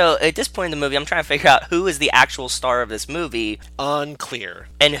 cool. So at this point in the movie, I'm trying to figure out who is the actual star of this movie. Unclear.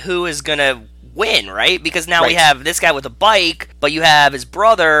 And who is gonna win, right? Because now Right. we have this guy with a bike, but you have his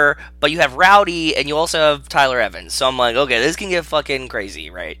brother, but you have Rowdy, and you also have Tyler Evans. So I'm like, okay, this can get fucking crazy,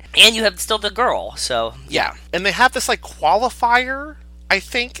 right? And you have still the girl, so Yeah, and they have this like qualifier, I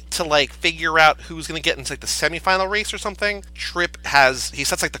think, to like figure out who's going to get into like the semifinal race or something. Tripp he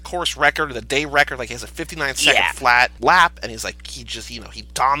sets like the course record or the day record, like he has a 59-second flat lap, and he's like, he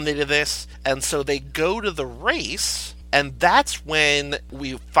dominated this. And so they go to the race, and that's when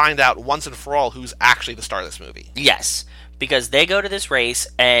we find out once and for all who's actually the star of this movie. Yes, because they go to this race,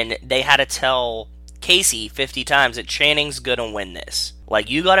 and they had to tell Casey 50 times that Channing's gonna win this. Like,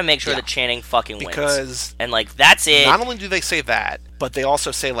 you gotta make sure that Channing fucking wins. Because... And, like, that's it. Not only do they say that, but they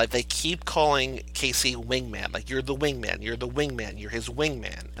also say, like, they keep calling Casey wingman. Like, you're the wingman, you're the wingman, you're his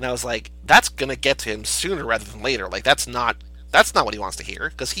wingman. And I was like, that's gonna get to him sooner rather than later. Like, that's not what he wants to hear,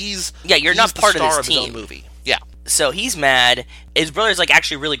 because he's not part of this his own team. movie. Yeah. So he's mad. His brother's like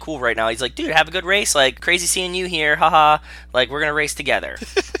actually really cool right now. He's like, dude, have a good race. Like, crazy seeing you here. Haha. Like, we're gonna race together.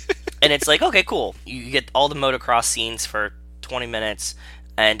 And it's like, okay, cool. You get all the motocross scenes for 20 minutes.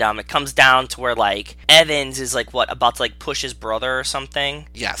 And it comes down to where, like, Evans is, like, about to, like, push his brother or something.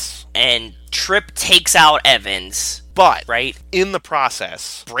 Yes. And Tripp takes out Evans. But, right? in the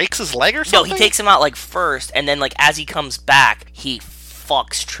process, breaks his leg or something? No, he takes him out, like, first. And then, like, as he comes back, he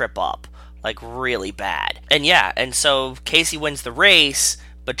fucks Tripp up. Like, really bad. And, yeah, and so Casey wins the race,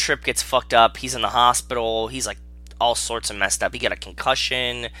 but Tripp gets fucked up. He's in the hospital. He's, like, all sorts of messed up. He got a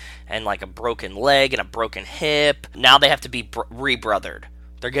concussion and, like, a broken leg and a broken hip. Now they have to be re-brothered.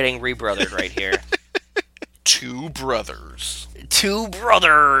 They're getting re-brothered right here. Two brothers.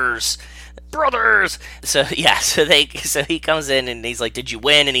 Brothers! So, yeah, so he comes in and he's like, did you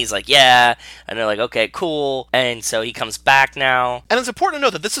win? And he's like, yeah. And they're like, okay, cool. And so he comes back now. And it's important to know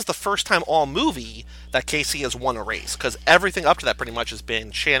that this is the first time all movie that Casey has won a race, because everything up to that pretty much has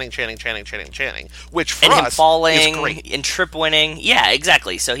been Channing, which for and us him falling, is great. And Tripp winning. Yeah,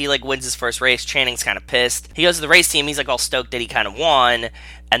 exactly. So he, like, wins his first race. Channing's kind of pissed. He goes to the race team. He's, like, all stoked that he kind of won.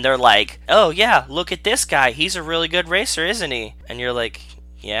 And they're like, oh, yeah, look at this guy. He's a really good racer, isn't he? And you're like,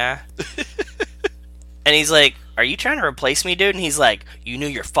 yeah. And he's like, are you trying to replace me, dude? And he's like, you knew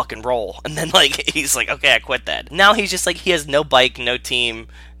your fucking role. And then, like, he's like, okay, I quit that. Now he's just like, he has no bike, no team,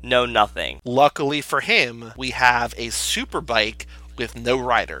 no nothing. Luckily for him, we have a super bike with no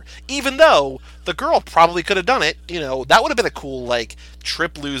rider. Even though the girl probably could have done it, you know, that would have been a cool, like,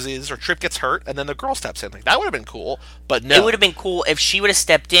 Tripp loses or Tripp gets hurt and then the girl steps in. Like, that would have been cool, but no. It would have been cool if she would have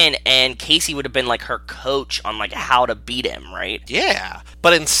stepped in and Casey would have been, like, her coach on, like, how to beat him, right? Yeah.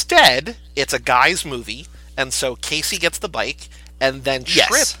 But instead, it's a guy's movie, and so Casey gets the bike, and then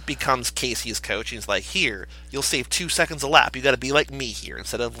Tripp becomes Casey's coach. He's like, here, you'll save 2 seconds a lap. You gotta be like me here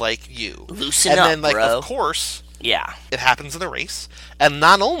instead of like you. Loosen up, and then, like, bro. of course, yeah, it happens in the race. And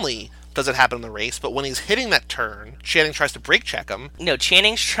not only does it happen in the race, but when he's hitting that turn, Channing tries to brake check him. No,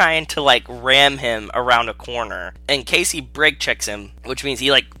 Channing's trying to, like, ram him around a corner, and Casey brake checks him, which means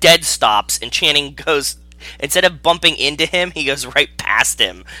he, like, dead stops, and Channing goes, instead of bumping into him, he goes right past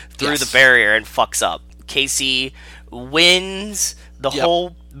him through the barrier and fucks up. Casey wins the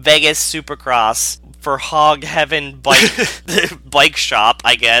whole Vegas Supercross for Hog Heaven bike shop,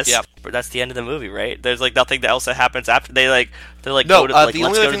 I guess. Yep. But that's the end of the movie, right? There's, like, nothing else that happens after they're like no, go to, like, the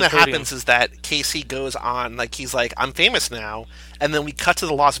let's only go other to thing the that podium. happens is that Casey goes on, like, he's like, I'm famous now, And then we cut to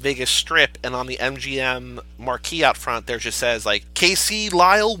the Las Vegas Strip, and on the MGM marquee out front, there just says, like, Casey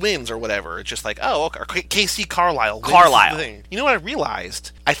Lyle wins, or whatever. It's just like, oh, okay. Or Casey Carlisle wins. Carlisle. The thing. You know what I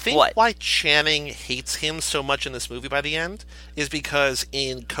realized? I think What? why Channing hates him so much in this movie by the end is because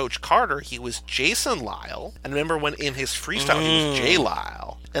in Coach Carter, he was Jason Lyle. And remember when in his freestyle, he was Jay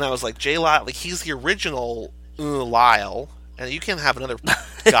Lyle. And I was like, Jay Lyle, like, he's the original Lyle. And you can't have another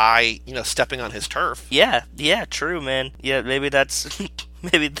guy, stepping on his turf. Yeah, true, man. Yeah, maybe that's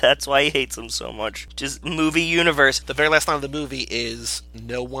maybe that's why he hates him so much. Just movie universe. The very last line of the movie is,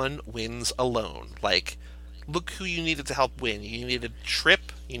 no one wins alone. Like, look who you needed to help win. You needed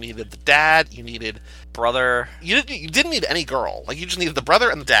Trip, you needed the dad, you needed... Brother. You didn't need any girl. Like, you just needed the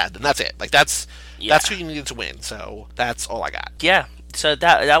brother and the dad, and that's it. Like, that's who you needed to win. So, that's all I got. Yeah. So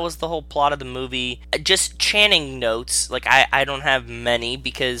that was the whole plot of the movie. Just Channing notes, like I don't have many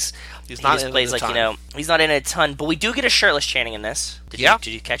because He's he not just in plays it a like ton. he's not in it a ton. But we do get a shirtless Channing in this. Did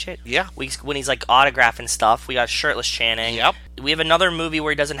you catch it? Yeah. When he's like autographing stuff, we got shirtless Channing. Yep. We have another movie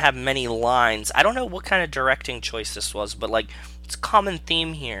where he doesn't have many lines. I don't know what kind of directing choice this was, but like it's a common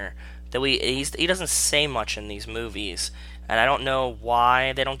theme here that he doesn't say much in these movies. And I don't know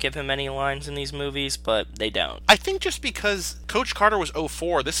why they don't give him any lines in these movies, but they don't. I think just because Coach Carter was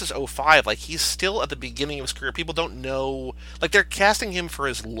 04, this is 05, like, he's still at the beginning of his career. People don't know, like, they're casting him for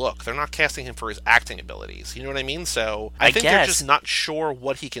his look. They're not casting him for his acting abilities. You know what I mean? So, I think they're just not sure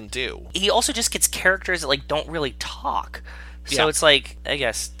what he can do. He also just gets characters that, like, don't really talk. So it's like, I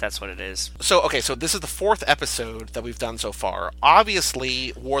guess that's what it is. So this is the 4th episode that we've done so far.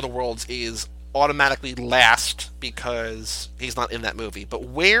 Obviously, War of the Worlds is automatically last because he's not in that movie. But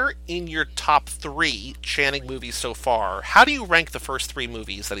where in your top 3 Channing movies so far, how do you rank the first 3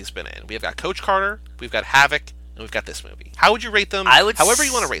 movies that he's been in? We've got Coach Carter, we've got Havoc, and we've got this movie. How would you rate them? However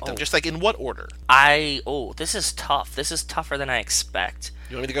you want to rate them. Just like in what order? This is tough. This is tougher than I expect.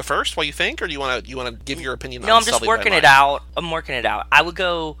 You want me to go first while you think, or do you want to give your opinion? No, I'm just working it out. I'm working it out. I would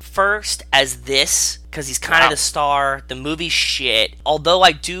go first as this, because he's kind of the star. The movie's shit. Although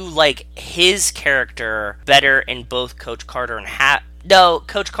I do like his character better in both Coach Carter and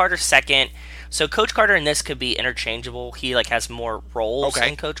Coach Carter's second. So Coach Carter in this could be interchangeable. He like has more roles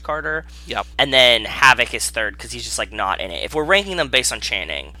than Coach Carter. Yep. And then Havoc is third because he's just like not in it. If we're ranking them based on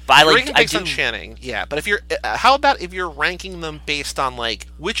Channing, on Channing, yeah. But if you're, how about if you're ranking them based on like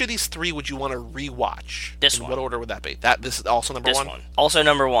which of these 3 would you want to rewatch? This one. What order would that be? This is also number 1. This one. Also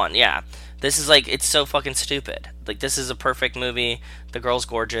number 1. Yeah. This is like, it's so fucking stupid. Like, this is a perfect movie. The girl's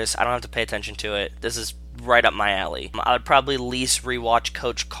gorgeous. I don't have to pay attention to it. This is right up my alley. I would probably least rewatch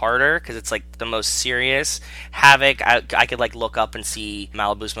Coach Carter because it's like the most serious. Havoc, I could like look up and see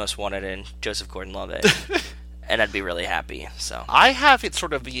Malibu's Most Wanted and Joseph Gordon-Levitt. And I'd be really happy. So I have it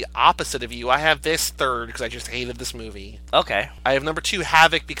sort of the opposite of you. I have this third because I just hated this movie. Okay. I have number 2,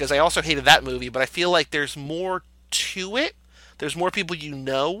 Havoc, because I also hated that movie, but I feel like there's more to it. There's more people you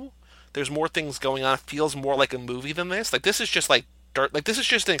know. There's more things going on. It feels more like a movie than this. Like, this is just like dirt. Like, this is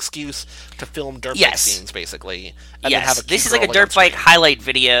just an excuse to film dirt bike scenes, basically. And then have a this is like a dirt bike highlight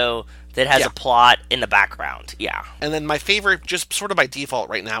video that has a plot in the background. Yeah. And then my favorite, just sort of by default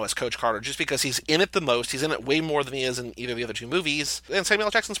right now, is Coach Carter, just because he's in it the most. He's in it way more than he is in either of the other 2 movies. And Samuel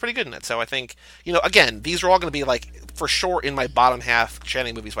L. Jackson's pretty good in it. So I think, again, these are all going to be like, for sure, in my bottom half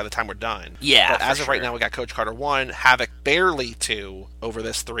Channing movies by the time we're done. Yeah. But as of right now, we got Coach Carter 1, Havoc barely 2 over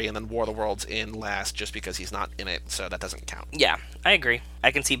this 3, and then War of the Worlds in last just because he's not in it. So that doesn't count. Yeah, I agree.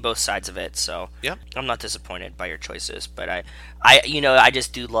 I can see both sides of it. So yeah. I'm not disappointed by your choices. But I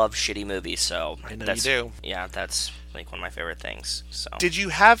just do love shitty movies. So I know you do. Yeah, that's like one of my favorite things. So did you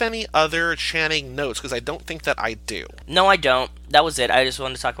have any other Channing notes? Because I don't think that I do. No, I don't. That was it. I just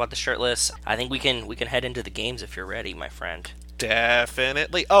wanted to talk about the shirtless. I think we can head into the games if you're ready, my friend.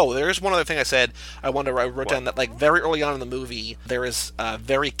 Definitely. Oh, there's one other thing I said. I wrote down that like very early on in the movie there is a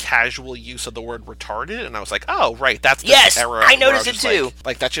very casual use of the word retarded, and I was like, oh right, that's this era. I noticed it too.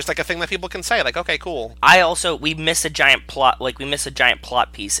 Like that's just like a thing that people can say. Like, okay, cool. We miss a giant plot. Like we miss a giant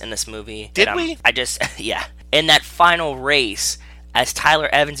plot piece in this movie. Did we? Yeah. In that final race, as Tyler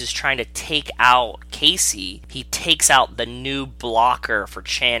Evans is trying to take out Casey, he takes out the new blocker for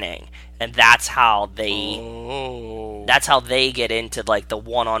Channing. And that's how they get into like the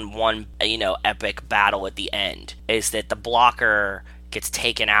one-on-one, epic battle at the end. Is that the blocker gets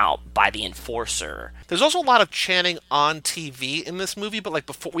taken out by the enforcer. There's also a lot of Channing on TV in this movie, but like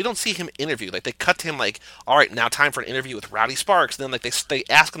before, we don't see him interviewed. Like they cut to him like, all right, now time for an interview with Rowdy Sparks. And then like they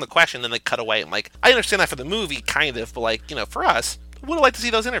ask him the question, then they cut away. I'm like, I understand that for the movie, kind of, but like for us. Would have liked to see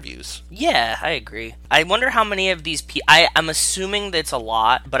those interviews. Yeah, I agree. I wonder how many of these people... I'm assuming that it's a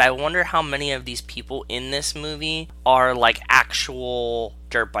lot, but I wonder how many of these people in this movie are, like, actual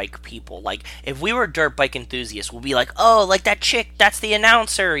dirt bike people. Like, if we were dirt bike enthusiasts, we'll be like, oh, like that chick, that's the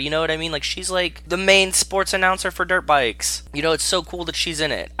announcer, you know what I mean? Like, she's, like, the main sports announcer for dirt bikes. You know, it's so cool that she's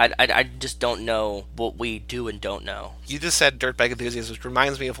in it. I just don't know what we do and don't know. You just said dirt bike enthusiasts, which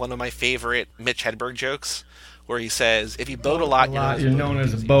reminds me of one of my favorite Mitch Hedberg jokes, where he says, if you boat a lot, you're known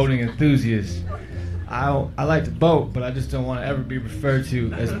as a boating enthusiast. I like to boat, but I just don't want to ever be referred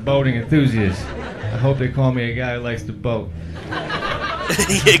to as a boating enthusiast. I hope they call me a guy who likes to boat.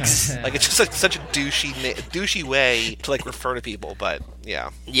 Like, it's just like such a douchey way to like refer to people, but yeah.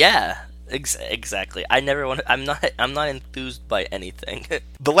 Yeah. Exactly. I'm not enthused by anything.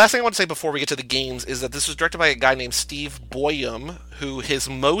 The last thing I want to say before we get to the games is that this was directed by a guy named Steve Boyum, who his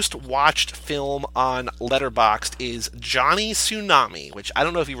most watched film on Letterboxd is Johnny Tsunami, which I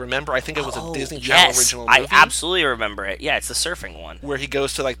don't know if you remember. I think it was a Disney Channel original movie. I absolutely remember it. Yeah, it's the surfing one. Where he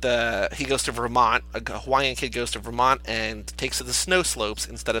goes to Vermont. A Hawaiian kid goes to Vermont and takes to the snow slopes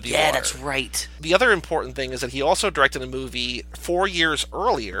instead of the water. Yeah, that's right. The other important thing is that he also directed a movie 4 years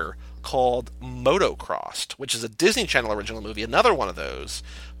earlier called Motocrossed, which is a Disney Channel original movie, another one of those,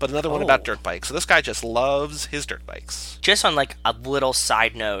 but another one about dirt bikes. So this guy just loves his dirt bikes. Just on like a little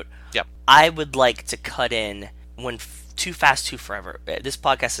side note, yep, I would like to cut in when Too Fast, Too Forever, this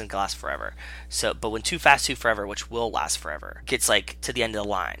podcast isn't gonna last forever, but when Too Fast, Too Forever, which will last forever, gets like to the end of the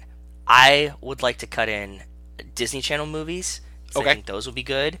line, I would like to cut in Disney Channel movies. So okay. I think those would be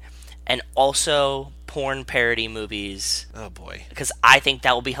good. And also porn parody movies. Oh boy. Because I think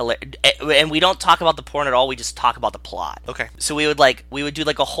that will be hilarious. And we don't talk about the porn at all, we just talk about the plot. Okay. So we would do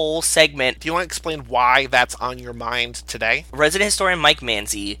like a whole segment. Do you want to explain why that's on your mind today? Resident historian Mike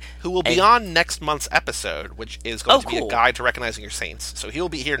Manzi, who will be on next month's episode, which is going to be a guide to recognizing your saints. So he'll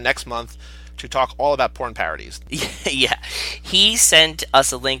be here next month to talk all about porn parodies. Yeah. He sent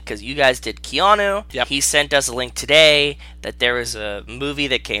us a link because you guys did Keanu. Yep. He sent us a link today that there was a movie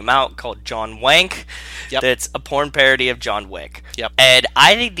that came out called John Wank. Yep. That's a porn parody of John Wick. Yep. And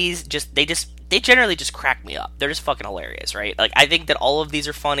I think they generally just crack me up. They're just fucking hilarious, right? Like, I think that all of these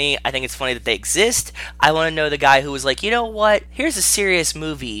are funny. I think it's funny that they exist. I want to know the guy who was like, you know what? Here's a serious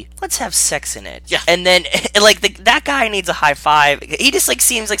movie. Let's have sex in it. Yeah. And then, like, that guy needs a high five. He just, like,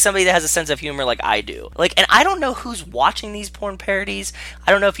 seems like somebody that has a sense of humor like I do. Like, and I don't know who's watching these porn parodies.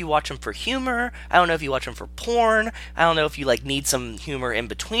 I don't know if you watch them for humor. I don't know if you watch them for porn. I don't know if you, like, need some humor in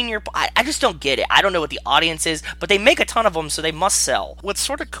between your... I just don't get it. I don't know what the audience is, but they make a ton of them, so they must sell. What's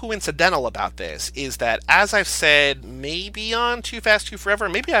sort of coincidental about this is that, as I've said, maybe on Too Fast, Too Forever,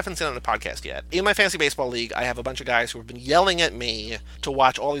 maybe I haven't said it on the podcast yet, in my fantasy baseball league, I have a bunch of guys who have been yelling at me to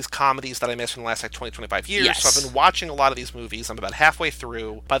watch all these comedies that I missed from the last, 20, 25 years. Yes. So I've been watching a lot of these movies. I'm about halfway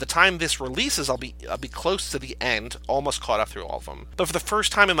through. By the time this releases, I'll be close to the end, almost caught up through all of them. But for the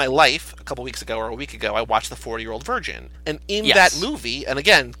first time in my life, a couple weeks ago or a week ago, I watched The 40-Year-Old Virgin. And in that movie, and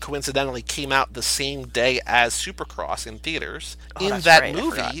again, coincidentally came out the same day as Supercross in theaters, in that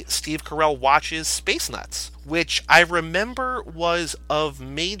movie, Steve Carell watches Space Nuts, which I remember was of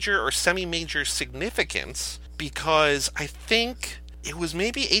major or semi-major significance because I think it was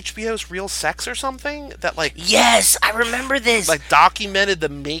maybe HBO's Real Sex or something that Yes, I remember this. Documented the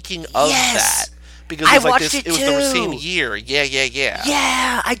making of that. Because it was it was the same year. Yeah.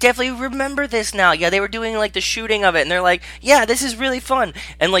 Yeah, I definitely remember this now. Yeah, they were doing the shooting of it, and they're like, "Yeah, this is really fun."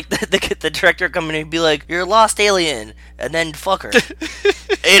 And the director coming in and be like, "You're a lost alien," and then fuck her.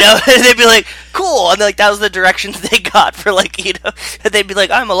 And they'd be like, "Cool," and that was the directions they got for and they'd be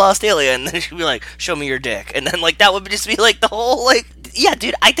like, "I'm a lost alien," and then she'd be like, "Show me your dick," and then that would just be the whole yeah,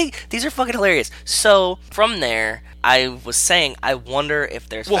 dude. I think these are fucking hilarious. So from there, I was saying, I wonder if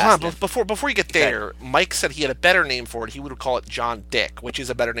there's... Well, before you get there, Mike said he had a better name for it. He would call it John Dick, which is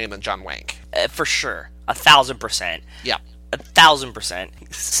a better name than John Wank. For sure. 1,000%. Yeah. 1,000%.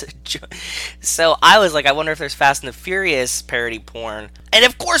 So I was like, I wonder if there's Fast and the Furious parody porn. And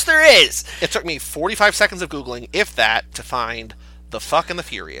of course there is! It took me 45 seconds of Googling, if that, to find The Fuck and the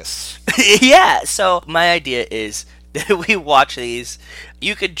Furious. Yeah, so my idea is... we watch these.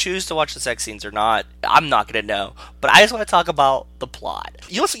 You could choose to watch the sex scenes or not. I'm not going to know. But I just want to talk about the plot.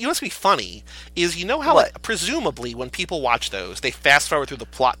 You know what's be funny is how presumably when people watch those, they fast forward through the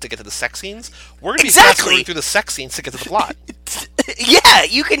plot to get to the sex scenes. We're going to be fast forwarding through the sex scenes to get to the plot. Yeah,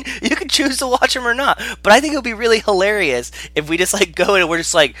 you can choose to watch them or not. But I think it would be really hilarious if we just like go and we're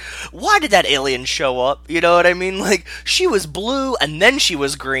just like, why did that alien show up? You know what I mean? Like she was blue and then she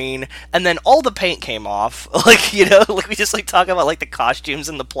was green and then all the paint came off. Like, you know, like we just like talk about like the costumes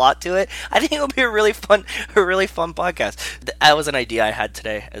and the plot to it. I think it would be a really fun podcast. That was an idea I had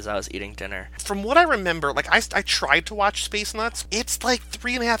today as I was eating dinner. From what I remember, like I tried to watch Space Nuts. It's like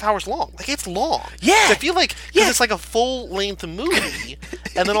 3.5 hours long. Like it's long. Yeah. So I feel like because it's like a full length movie,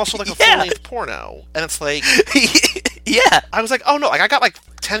 and then also like a full length porno, and it's like yeah. I was like, oh no, like I got like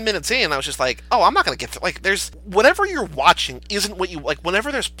 10 minutes in, I was just like, oh, I'm not gonna get to, like, there's whatever you're watching isn't what you like.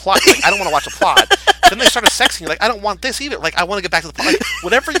 Whenever there's plot, like I don't want to watch a plot. Then they start a sex scene, like I don't want this either. Like I want to get back to the plot. Like,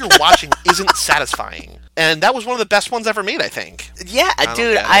 whatever you're watching isn't satisfying, and that was one of the best ones ever made, I think. Yeah,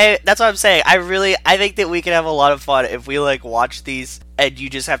 dude, that's what I'm saying. I think that we could have a lot of fun if we like watch these and you're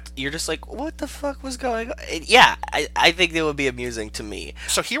just like, what the fuck was going on? Yeah, I think that would be amusing to me.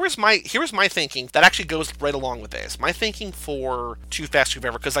 So here is my thinking that actually goes right along with this. My thinking for Too Fast, Too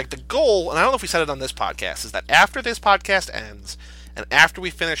Forever, because like the goal, and I don't know if we said it on this podcast, is that after this podcast ends, and after we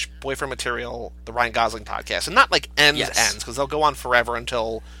finish Boyfriend Material, the Ryan Gosling podcast, and not like ends, because they'll go on forever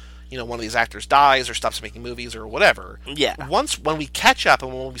until, you know, one of these actors dies or stops making movies or whatever. Yeah. When we catch up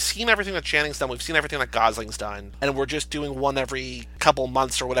and when we've seen everything that Channing's done, we've seen everything that Gosling's done, and we're just doing one every couple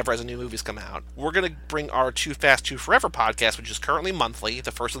months or whatever as a new movie's come out, we're going to bring our Too Fast, Too Forever podcast, which is currently monthly,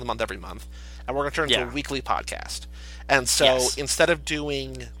 the first of the month every month, and we're going to turn it into a weekly podcast. And so instead of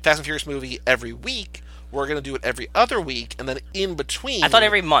doing Fast and Furious movie every week, we're going to do it every other week, and then in between... I thought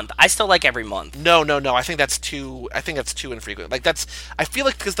every month. I still like every month. No. I think that's too infrequent. Like, I feel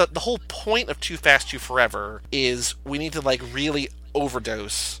like because the whole point of Too Fast, Too Forever is we need to, like, really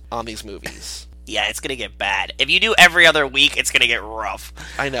overdose on these movies. Yeah, it's gonna get bad. If you do every other week, it's gonna get rough.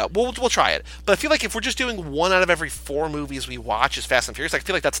 I know. We'll try it. But I feel like if we're just doing one out of every 4 movies we watch is Fast and Furious, I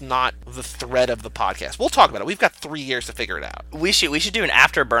feel like that's not the thread of the podcast. We'll talk about it. We've got 3 years to figure it out. We should do an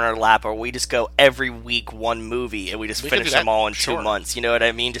afterburner lap where we just go every week one movie and we just finish them all in 2 months. You know what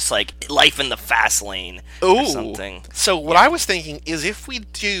I mean? Just like Life in the Fast Lane or something. So what I was thinking is if we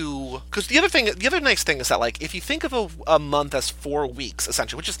do... Because the other nice thing is that, like, if you think of a month as 4 weeks,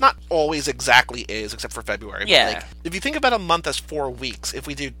 essentially, which is not always exactly is, except for February. Yeah. But, like, if you think about a month as 4 weeks, if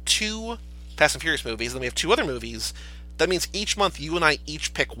we do 2 Fast and Furious movies, then we have 2 other movies, that means each month you and I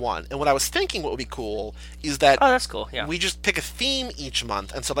each pick one. And what I was thinking what would be cool is that... Oh, that's cool, yeah. We just pick a theme each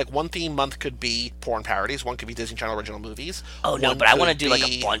month. And so, like, one theme month could be porn parodies, one could be Disney Channel original movies. Oh, no, but I want to do, like,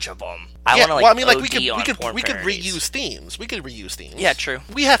 a bunch of them. We could parodies. reuse themes. We could reuse themes. Yeah, true.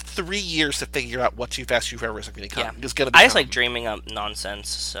 We have 3 years to figure out what Too Fast, Too Forever is going to become. Yeah. I just like dreaming up nonsense,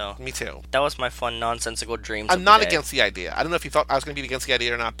 so... Me too. That was my fun, nonsensical dreams. I'm not against the idea. I don't know if you thought I was going to be against the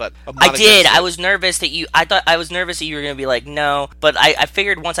idea or not, but... I did. I was nervous that you... I was nervous that you were going to be like, no, but I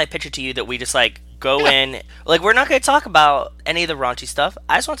figured once I pitched it to you that we just, like... Go in, like, we're not going to talk about any of the raunchy stuff.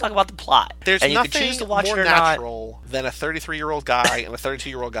 I just want to talk about the plot. There's and nothing you can choose to watch more it or natural than a 33-year-old guy and a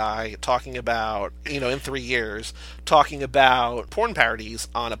 32-year-old guy talking about, you know, in 3 years, talking about porn parodies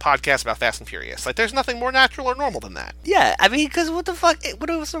on a podcast about Fast and Furious. Like, there's nothing more natural or normal than that. Yeah, I mean, because what the fuck?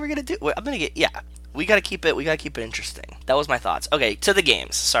 What else are we going to do? I'm going to get, We gotta keep it interesting. That was my thoughts. Okay, to the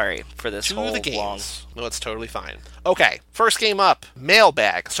games. Sorry for this whole long... No, it's totally fine. Okay, first game up,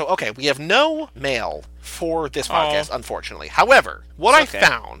 mailbag. So, okay, we have no mail for this podcast, unfortunately. However, what I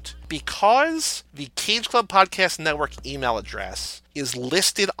found, because the Cage Club Podcast Network email address is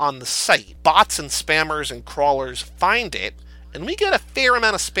listed on the site, bots and spammers and crawlers find it, and we get a fair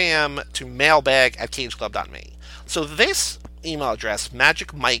amount of spam to mailbag@cageclub.me. So this email address,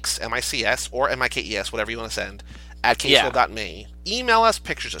 magicmikes, M-I-C-S, or M-I-K-E-S, whatever you want to send, at cageclub.me. Email us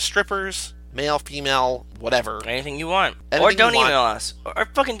pictures of strippers, male, female, whatever. Anything you want. Or don't email us. Or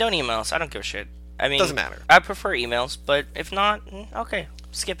fucking don't email us. I don't give a shit. I mean, doesn't matter. I prefer emails, but if not, okay,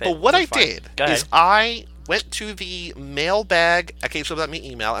 skip it. But what I did is I went to the mailbag at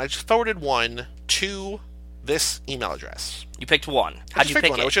cageclub.me email, and I just forwarded one to this email address. You picked one. How'd you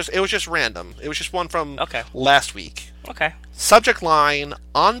pick it? It was just random. It was just one from last week. Okay. Subject line,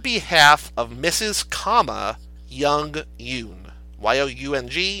 on behalf of Mrs. Young Yoon.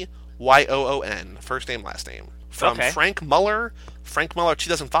 Y-O-U-N-G, Y-O-O-N. First name, last name. From Frank Muller,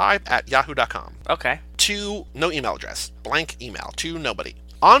 FrankMuller2005 at yahoo.com. Okay. To no email address. Blank email. To nobody.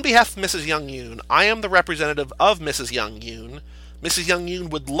 On behalf of Mrs. Young Yoon, I am the representative of Mrs. Young Yoon. Mrs. Young Yoon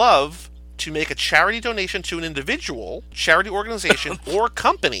would love to make a charity donation to an individual, charity organization, or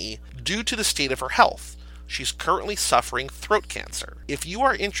company due to the state of her health. She's currently suffering throat cancer. If you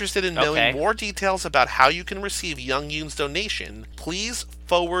are interested in knowing more details about how you can receive Young Yoon's donation, please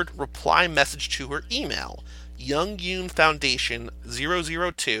forward reply message to her email.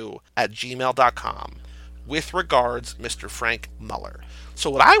 youngyunfoundation002@gmail.com. With regards, Mr. Frank Muller. So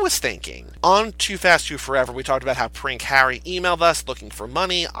what I was thinking, on Too Fast, Too Forever, we talked about how Prank Harry emailed us looking for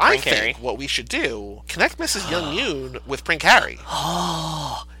money. I think what we should do, connect Mrs. Young Yoon with Prank Harry.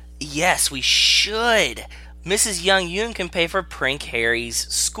 Oh, yes, we should. Mrs. Young Yoon can pay for Prank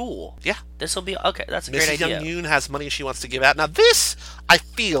Harry's school. Yeah. This will be, okay, that's a great Mrs. idea. Young Yoon has money she wants to give out. Now this, I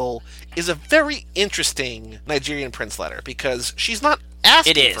feel, is a very interesting Nigerian prince letter, because she's not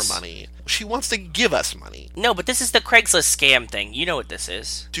asking for money. She wants to give us money. No, but this is the Craigslist scam thing. You know what this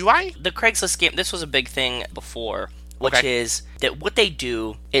is. Do I? The Craigslist scam, this was a big thing before, which is that what they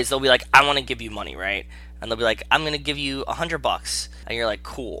do is they'll be like, I want to give you money, right? And they'll be like, I'm going to give you $100. And you're like,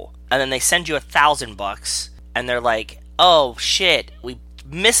 cool. And then they send you $1,000, and they're like, oh, shit, we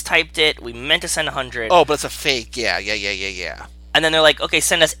mistyped it. We meant to send 100. Oh, but it's a fake. Yeah. And then they're like, okay,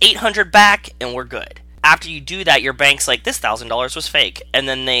 send us 800 back, and we're good. After you do that, your bank's like, this $1,000 was fake, and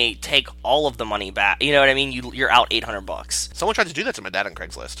then they take all of the money back. You know what I mean? You're out $800. Someone tried to do that to my dad on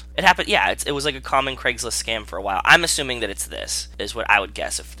Craigslist. It happened. Yeah, it was like a common Craigslist scam for a while. I'm assuming that it's this is what I would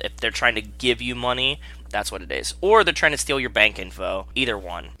guess. If they're trying to give you money, that's what it is. Or they're trying to steal your bank info. Either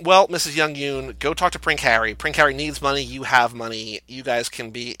one. Well, Mrs. Young Yoon, go talk to Prank Harry. Prank Harry needs money. You have money. You guys can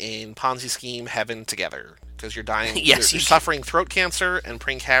be in Ponzi scheme heaven together. Because you're dying. Yes, you're suffering throat cancer, and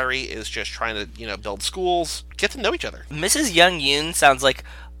Prank Harry is just trying to, build schools. Get to know each other. Mrs. Young Yoon sounds like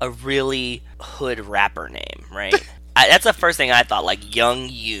a really hood rapper name, right? That's the first thing I thought, like Young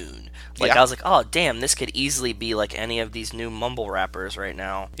Yoon. Like, I was like, oh, damn, this could easily be like any of these new mumble rappers right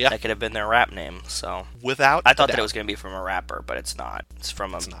now. Yeah. That could have been their rap name, so. Without I thought that it was going to be from a rapper, but it's not. It's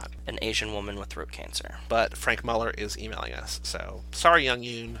from not. An Asian woman with throat cancer. But Frank Muller is emailing us, so sorry, Young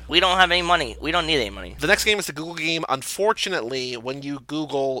Yoon. We don't have any money. We don't need any money. The next game is the Google game. Unfortunately, when you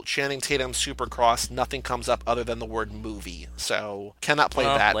Google Channing Tatum Supercross, nothing comes up other than the word movie, so cannot play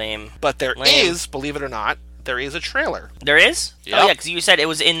that. Lame. But there is, believe it or not, there is a trailer. There is? Yep. Oh yeah, because you said it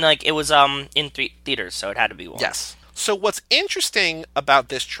was in theaters, so it had to be one. Yes. So what's interesting about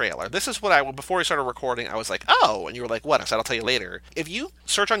this trailer, this is what before we started recording, I was like, oh, and you were like, what? I said, I'll tell you later. If you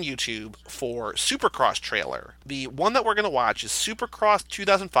search on YouTube for Supercross trailer, the one that we're going to watch is Supercross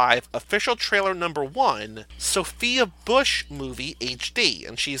 2005 official trailer number 1, Sophia Bush movie HD,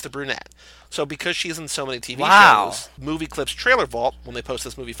 and she's the brunette. So because she's in so many TV shows, Movie Clips Trailer Vault, when they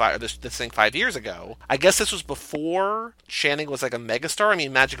posted this movie this thing 5 years ago, I guess this was before Channing was like a megastar. I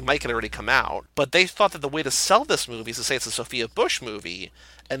mean, Magic Mike had already come out, but they thought that the way to sell this movie is to say it's a Sophia Bush movie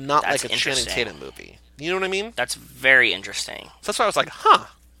and not like a Channing Tatum movie. You know what I mean? That's very interesting. So that's why I was like, huh.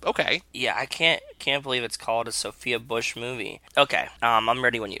 Okay. Yeah, I can't believe it's called a Sophia Bush movie. Okay, I'm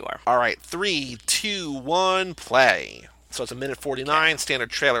ready when you are. All right, 3, 2, 1, play. So it's 1:49,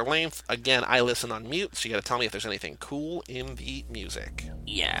 standard trailer length. Again, I listen on mute, so you gotta tell me if there's anything cool in the music.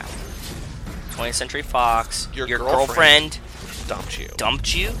 Yeah. 20th Century Fox. Your girlfriend dumped you.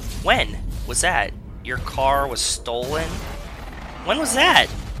 Dumped you? When was that? Your car was stolen? When was that?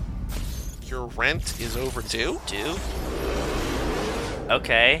 Your rent is overdue?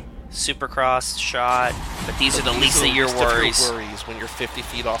 Okay. Supercross shot, but these are the least of your worries. When you're 50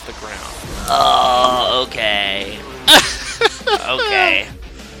 feet off the ground. Oh, okay. Okay.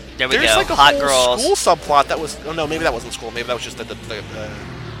 There we There's go. Like a Hot whole girls. School subplot that was. Oh no, maybe that wasn't school. Maybe that was just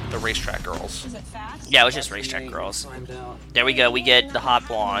the racetrack girls. Yeah, it was just racetrack girls. There we go. We get the hot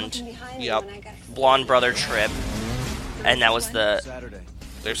blonde. Yep. Blonde brother trip, and that was the.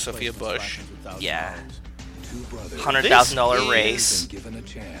 There's Sophia Bush. Yeah. $100,000 race.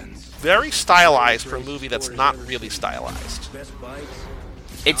 Very stylized for a movie that's not really stylized.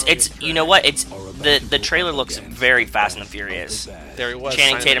 It's you know what? It's the trailer looks very Fast and the Furious. There he was.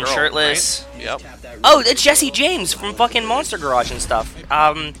 Channing Tatum girl, shirtless. Right? Yep. Oh, it's Jesse James from fucking Monster Garage and stuff.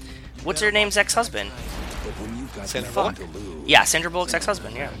 What's her name's ex-husband? Sandra Bullock? Yeah, Sandra Bullock's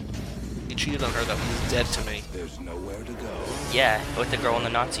ex-husband. Yeah. He cheated on her though. He's dead to me. Yeah, with the girl in the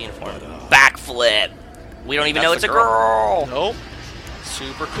Nazi uniform. Backflip. We don't even know it's a girl. Nope.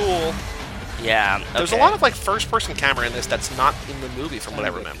 Super cool. Yeah. Okay. There's a lot of like first-person camera in this that's not in the movie, from what I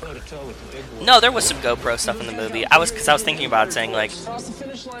remember. No, there was some GoPro stuff in the movie. I was thinking about it, saying like,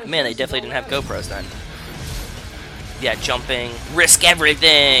 man, they definitely didn't have GoPros then. Yeah, jumping, risk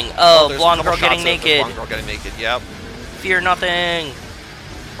everything. Oh, blonde girl getting naked. Blonde girl getting naked. Yep. Fear nothing.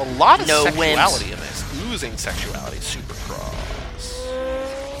 A lot of No sexuality wimps. in this. Oozing sexuality. Supercross.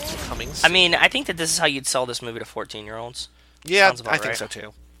 Coming soon. I mean, I think that this is how you'd sell this movie to 14-year-olds. Yeah, Sounds about I think right. so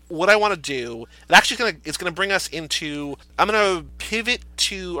too. What I want to do, it's gonna bring us into. I'm gonna pivot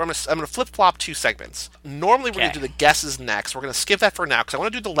I'm gonna flip flop two segments. Normally we're gonna Okay. do the guesses next. We're gonna skip that for now because I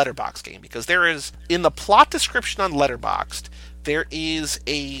want to do the Letterboxd game, because there is, in the plot description on Letterboxd, there is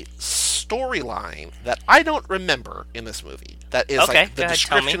a storyline that I don't remember in this movie. That is Okay, like the go ahead, tell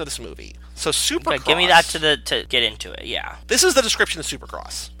description me. of this movie. So Supercross. Okay, give me that to get into it. Yeah. This is the description of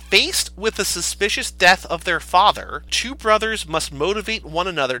Supercross. Faced with the suspicious death of their father, two brothers must motivate one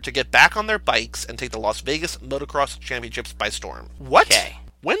another to get back on their bikes and take the Las Vegas Motocross Championships by storm. What? Okay.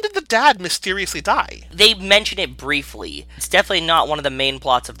 When did the dad mysteriously die? They mention it briefly. It's definitely not one of the main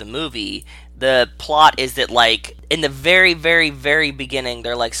plots of the movie. The plot is that, like, in the very, very, very beginning,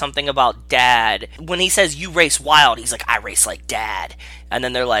 they're like something about dad. When he says, "You race wild," he's like, "I race like dad." And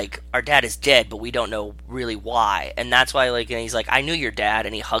then they're like, "Our dad is dead, but we don't know really why." And that's why, like, and he's like, "I knew your dad,"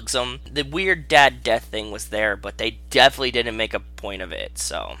 and he hugs him. The weird dad death thing was there, but they definitely didn't make a point of it,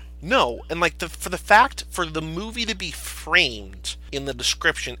 so. No, and like for the movie to be framed in the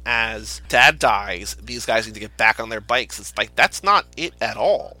description as dad dies, these guys need to get back on their bikes. It's like that's not it at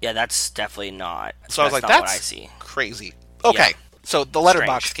all. Yeah, that's definitely not. So I was like, not that's what I see. crazy. Okay, Yeah. so the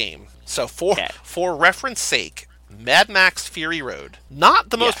Letterboxd Strange. game. So for Okay. for reference sake, Mad Max Fury Road,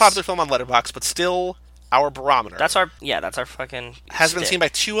 not the most Yes. popular film on Letterboxd, but still our barometer. That's our fucking has been stick. seen by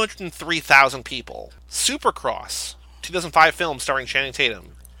 203,000 people. Supercross, 2005 film starring Channing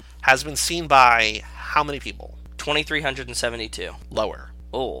Tatum, has been seen by how many people? 2,372. Lower.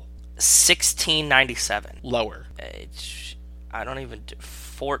 Oh, 1697. Lower. I don't even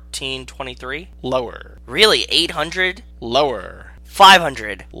 1423. Lower. Really, 800, Lower.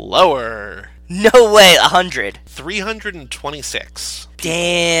 500. Lower. No way, 100. 326 have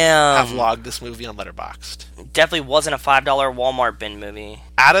Damn. logged this movie on Letterboxd. Definitely wasn't a $5 Walmart bin movie.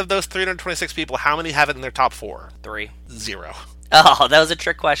 Out of those 326 people, how many have it in their top 4? 3. 0. Oh, that was a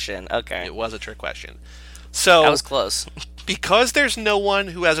trick question. Okay, It was a trick question. So, that was close. because there's no one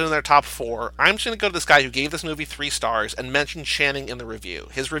who has it in their top 4, I'm just going to go to this guy who gave this movie 3 stars and mention Channing in the review.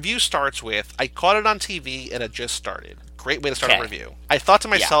 His review starts with, "I caught it on TV and it just started." Great way to start a Okay. review. "I thought to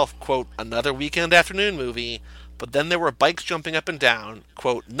myself, quote, another weekend afternoon movie, but then there were bikes jumping up and down.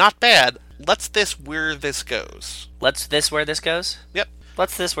 Quote, not bad. Let's this where this goes." Let's this where this goes. Yep.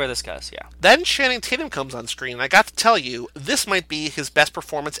 Let's this where this goes. Yeah. Then Channing Tatum comes on screen, and I got to tell you, this might be his best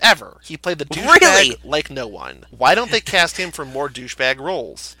performance ever. He played the douchebag Really? like no one. Why don't they cast him for more douchebag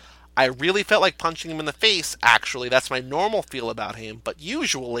roles? I really felt like punching him in the face, actually. That's my normal feel about him, but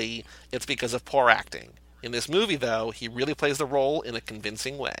usually it's because of poor acting. In this movie, though, he really plays the role in a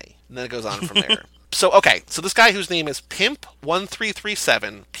convincing way. And then it goes on from there. So this guy whose name is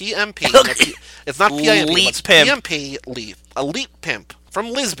Pimp1337, PMP, it's not PIMP, Elite it's Pimp. PMP, Elite Pimp, from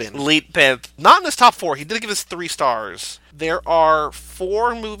Lisbon. Elite pimp. Not in his top 4. He did give us 3 stars. There are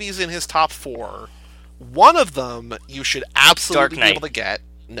 4 movies in his top 4. One of them you should absolutely be Dark able to get.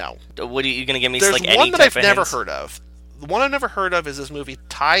 No. What are you gonna give me? There's like any one that type I've of never hints? heard of. The one I've never heard of is this movie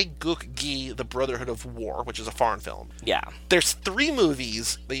Tai Guk Gi, The Brotherhood of War, which is a foreign film. Yeah. There's 3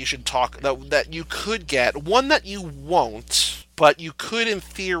 movies that you should that you could get. One that you won't, but you could in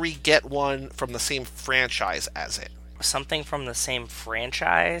theory get one from the same franchise as it. Something from the same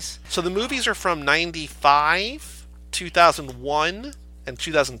franchise. So the movies are from 95, 2001, and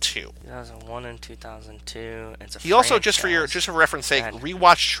 2002. 2001 and 2002. It's a He also, just franchise. for reference sake, God.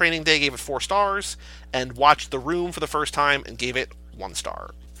 rewatched Training Day, gave it 4 stars, and watched The Room for the first time and gave it 1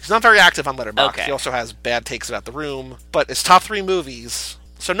 star. He's not very active on Letterboxd. Okay. He also has bad takes about The Room, but his top 3 movies.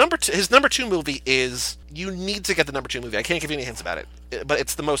 So his number 2 movie is, you need to get the number 2 movie. I can't give you any hints about it, but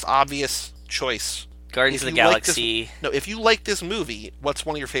it's the most obvious choice. Guardians If of the you like this- Galaxy. if you like this movie, what's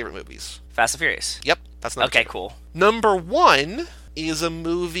one of your favorite movies? Fast and Furious. Yep, that's number 2. Okay, cool. Number 1 is a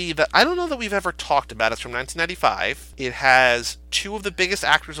movie that I don't know that we've ever talked about. It's from 1995. It has 2 of the biggest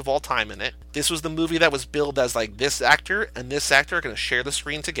actors of all time in it. This was the movie that was billed as like, this actor and this actor are going to share the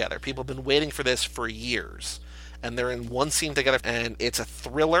screen together. People have been waiting for this for years. And they're in one scene together. And it's a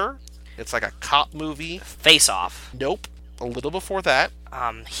thriller. It's like a cop movie. Face Off. Nope. A little before that.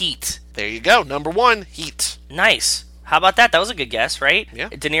 Heat. There you go. Number 1, Heat. Nice. How about that? That was a good guess, right? Yeah.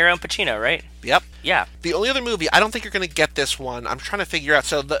 De Niro and Pacino, right? Yep. Yeah. The only other movie, I don't think you're going to get this one. I'm trying to figure out.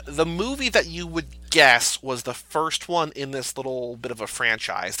 So the movie that you would guess was the first one in this little bit of a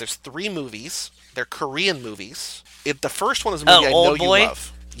franchise. There's 3 movies. They're Korean movies. The first one is a movie I know Old Boy? you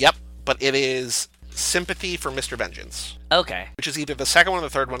love. Yep. But it is Sympathy for Mr. Vengeance, Okay. which is either the second one or the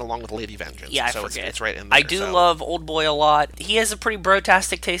third one along with Lady Vengeance. Yeah, I so forget. It's right in there. I do so. love Old Boy a lot. He has a pretty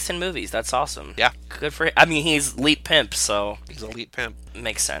brotastic taste in movies. That's awesome. Yeah. Good for him. I mean, he's elite pimp, so He's Elite Pimp.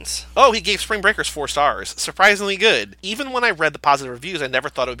 makes sense. Oh, he gave Spring Breakers 4 stars. Surprisingly good. Even when I read the positive reviews, I never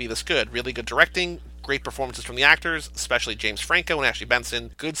thought it would be this good. Really good directing, Great performances from the actors, especially James Franco and Ashley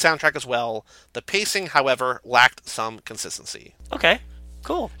Benson. Good soundtrack as well. The pacing, however, lacked some consistency. Okay,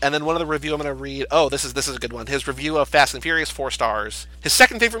 cool. And then one other review I'm going to read. Oh, this is a good one. His review of Fast and Furious, 4 stars. His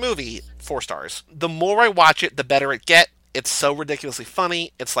second favorite movie, 4 stars. The more I watch it, the better it gets. It's so ridiculously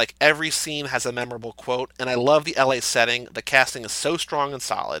funny. It's like every scene has a memorable quote, and I love the LA setting. The casting is so strong and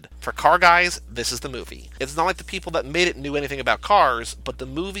solid. For car guys, this is the movie. It's not like the people that made it knew anything about cars, but the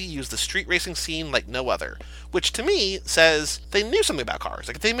movie used the street racing scene like no other, which to me says they knew something about cars.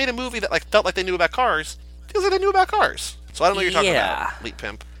 Like if they made a movie that felt like they knew about cars, it feels like they knew about cars. So I don't know what you're talking about, Leap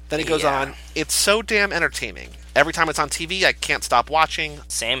Pimp. Then he goes on, it's so damn entertaining. Every time it's on TV, I can't stop watching.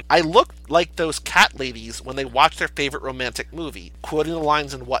 Same. I look like those cat ladies when they watch their favorite romantic movie, quoting the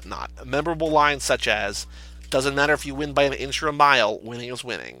lines and whatnot. Memorable lines such as, doesn't matter if you win by an inch or a mile, winning is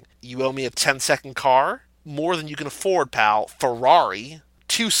winning. You owe me a 10-second car? More than you can afford, pal. Ferrari.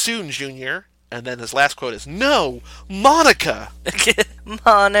 Too soon, Junior. And then his last quote is, no, Monica!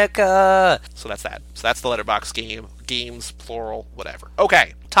 Monica! So that's that. So that's the Letterboxd game. Games, plural, whatever.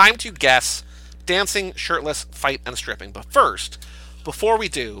 Okay, time to guess dancing, shirtless, fight, and stripping. But first, before we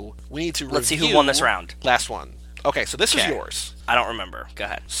do, we need to Let's see who won this round. Last one. Okay, so this is yours. I don't remember. Go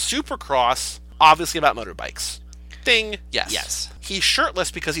ahead. Supercross, obviously about motorbikes. Ding, yes. Yes. He's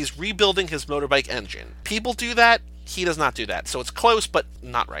shirtless because he's rebuilding his motorbike engine. People do that. He does not do that. So it's close, but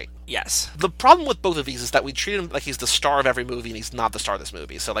not right. Yes. The problem with both of these is that we treat him like he's the star of every movie, and he's not the star of this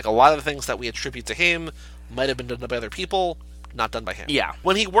movie. So, like, a lot of the things that we attribute to him might have been done by other people, not done by him. Yeah.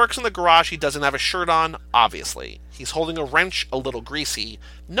 When he works in the garage, he doesn't have a shirt on, obviously. He's holding a wrench, a little greasy.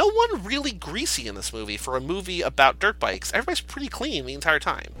 No one really greasy in this movie for a movie about dirt bikes. Everybody's pretty clean the entire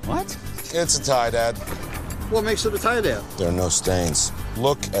time. What? It's a tie, Dad. What makes it a tie, Dad? There are no stains.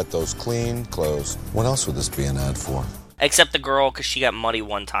 Look at those clean clothes. What else would this be an ad for? Except the girl, because she got muddy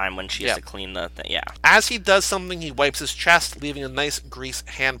one time when she has to clean the thing. Yeah. As he does something, he wipes his chest, leaving a nice grease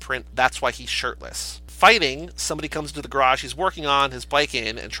handprint. That's why he's shirtless. Fighting, somebody comes into the garage he's working on, his bike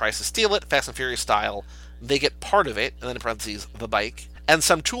in, and tries to steal it, Fast and Furious style. They get part of it, and then in parentheses, the bike, and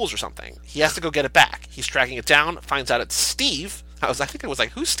some tools or something. He has to go get it back. He's tracking it down, finds out it's Steve. I think it was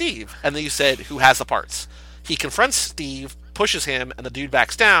like, who's Steve? And then you said, who has the parts? He confronts Steve, pushes him, and the dude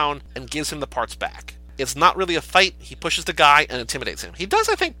backs down, and gives him the parts back. It's not really a fight. He pushes the guy and intimidates him. He does,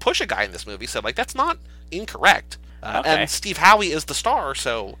 I think, push a guy in this movie, so, like, that's not incorrect. And Steve Howey is the star,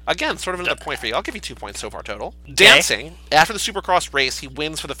 so, again, sort of another point for you. I'll give you 2 points so far total. Dancing. After the Supercross race, he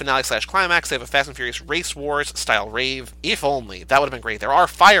wins for the finale/climax. They have a Fast and Furious Race Wars-style rave. If only. That would have been great. There are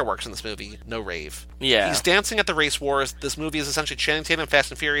fireworks in this movie. No rave. Yeah. He's dancing at the Race Wars. This movie is essentially Channing Tatum and Fast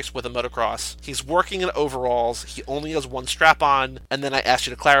and Furious with a motocross. He's working in overalls. He only has one strap on. And then I asked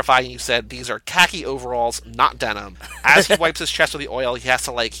you to clarify, and you said these are khaki overalls, not denim. As he wipes his chest with the oil, he has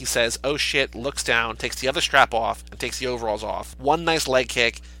to, like, he says, oh shit, looks down, takes the other strap off, and takes the overalls off. One nice leg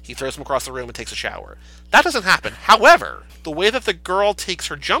kick, he throws them across the room and takes a shower. That doesn't happen. However, the way that the girl takes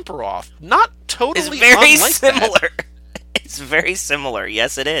her jumper off, not totally It's very unlike similar. That. It's very similar.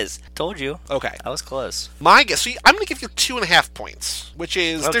 Yes, it is. Told you. Okay. I was close. My guess, so I'm going to give you 2.5 points, which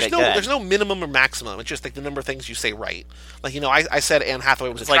is, Okay, there's no minimum or maximum. It's just like the number of things you say right. Like, I said Anne Hathaway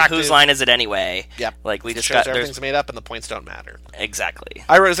was It's like, attractive. whose line is it anyway? Yep. Like, we It just shows got... everything's made up and the points don't matter. Exactly.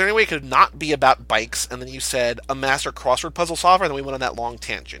 I wrote, is there any way it could not be about bikes? And then you said, a master crossword puzzle solver, and then we went on that long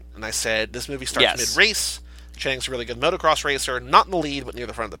tangent. And I said, this movie starts mid-race. Channing's a really good motocross racer, not in the lead, but near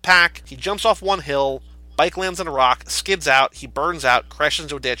the front of the pack. He jumps off one hill, bike lands on a rock, skids out, he burns out, crashes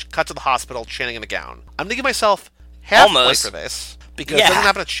into a ditch, cut to the hospital, Channing in a gown. I'm going to give myself half a point for this, because it doesn't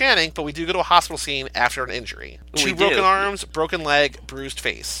happen to Channing, but we do go to a hospital scene after an injury. Two broken arms, broken leg, bruised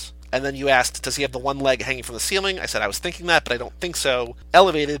face. And then you asked, does he have the one leg hanging from the ceiling? I said I was thinking that, but I don't think so.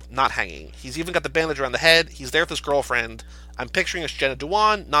 Elevated, not hanging. He's even got the bandage around the head. He's there with his girlfriend. I'm picturing a Jenna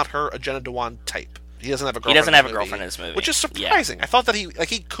Dewan, not her, a Jenna Dewan type. He doesn't have a girlfriend. He doesn't have a girlfriend in this movie, which is surprising. Yeah. I thought that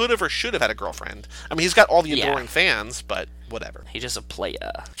he could have or should have had a girlfriend. I mean, he's got all the adoring fans, but whatever. He's just a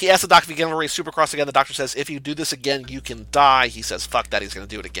player. He asks the doctor if he can race Supercross again. The doctor says, if you do this again, you can die. He says, fuck that, he's going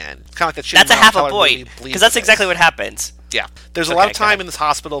to do it again. It's kind of like that. That's a half a point, because that's exactly what happens. Yeah. There's a lot of time in this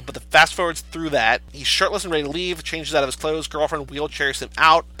hospital, but the fast forwards through that. He's shirtless and ready to leave, changes out of his clothes. Girlfriend wheelchairs him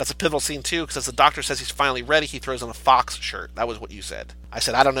out. That's a pivotal scene, too, because as the doctor says he's finally ready, he throws on a Fox shirt. That was what you said. I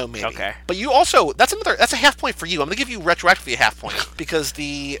said, I don't know, maybe. Okay. But you also, that's a half point for you. I'm going to give you retroactively a half point, because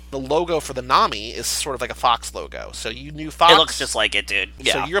the logo for the NAMI is sort of like a Fox logo. So you knew Fox. It looks just like it, dude.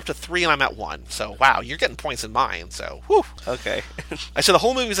 Yeah. So you're up to 3 and I'm at 1. So, wow, you're getting points in mine. So, whew. Okay. I said the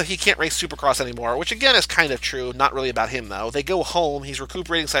whole movie is that he can't race Supercross anymore, which again is kind of true. Not really about him, though. They go home. He's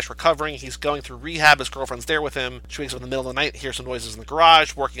recuperating/recovering. He's going through rehab. His girlfriend's there with him. She wakes up in the middle of the night, hears some noises in the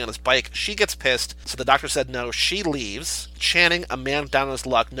garage, working on his bike. She gets pissed, so the doctor said no. She leaves. Channing, a man down on his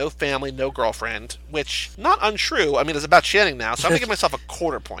luck, no family, no girlfriend, which, not untrue. I mean, it's about Channing now, so I'm going to give myself a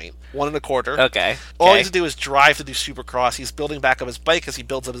quarter point. 1 1/4. Okay. All he has to do is drive to do Supercross. He's building back up his bike as he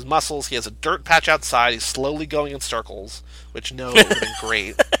builds up his muscles. He has a dirt patch outside. He's slowly going in circles, which no, it would have been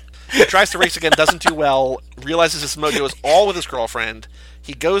great. He tries to race again, doesn't do well, realizes his mojo is all with his girlfriend.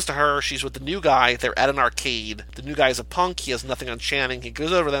 He goes to her. She's with the new guy. They're at an arcade. The new guy is a punk. He has nothing on Channing. He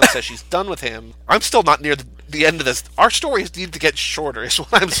goes over to them and says she's done with him. I'm still not near the end of this. Our stories need to get shorter, is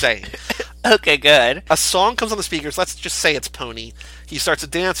what I'm saying. Okay, good. A song comes on the speakers. Let's just say it's Pony. He starts to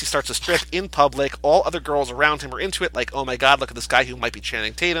dance. He starts to strip in public. All other girls around him are into it. Like, oh my god, look at this guy who might be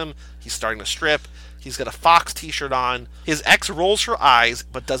Channing Tatum. He's starting to strip. He's got a Fox t-shirt on. His ex rolls her eyes,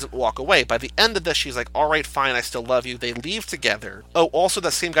 but doesn't walk away. By the end of this, she's like, all right, fine, I still love you. They leave together. Oh, also,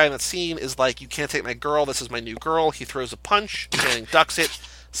 that same guy in that scene is like, you can't take my girl. This is my new girl. He throws a punch. Channing ducks it.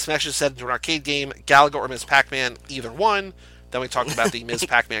 Smashes his head into an arcade game. Galaga or Ms. Pac-Man, either one. Then we talked about the Ms.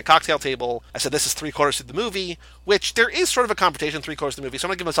 Pac-Man cocktail table. I said this is 3/4 through the movie, which there is sort of a confrontation 3/4 through the movie, so I'm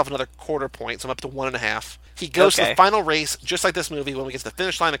going to give myself another quarter point, so I'm up to 1.5. He goes to the final race, just like this movie. When we get to the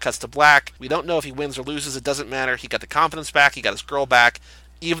finish line, it cuts to black. We don't know if he wins or loses. It doesn't matter. He got the confidence back. He got his girl back.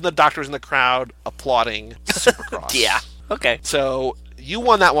 Even the doctor's in the crowd applauding Supercross. Yeah. Okay. So you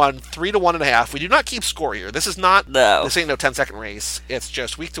won that one 3 to 1.5. We do not keep score here. This is not. No. This ain't no 10-second race. It's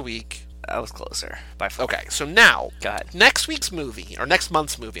just week to week. I was closer by 4. Okay, so now, Go ahead. next week's movie, or next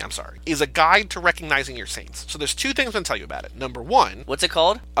month's movie, is a guide to recognizing your saints. So there's 2 things I'm going to tell you about it. Number 1, What's it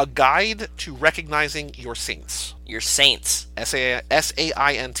called? a guide to recognizing your saints. Your Saints.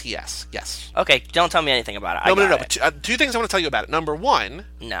 S-A-I-N-T-S. Yes. Okay, don't tell me anything about it. No. I got But it. 2 things I want to tell you about it. Number 1,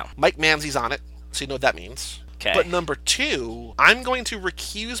 No. Mike Manzi's on it, so you know what that means. Okay. But number 2, I'm going to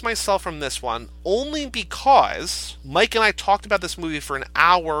recuse myself from this one only because Mike and I talked about this movie for an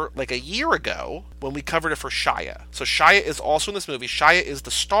hour like a year ago when we covered it for Shia. So Shia is also in this movie. Shia is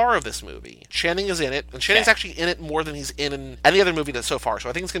the star of this movie. Channing is in it, and Channing's actually in it more than he's in any other movie so far. So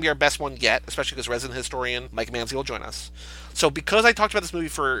I think it's going to be our best one yet, especially because resident historian Mike Manzi will join us. So because I talked about this movie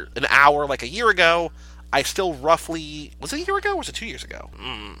for an hour like a year ago, I still roughly... Was it a year ago or was it 2 years ago?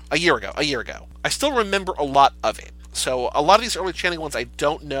 A year ago. I still remember a lot of it. So a lot of these early Channing ones I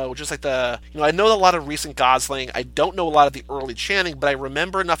don't know, just like I know a lot of recent Gosling. I don't know a lot of the early Channing, but I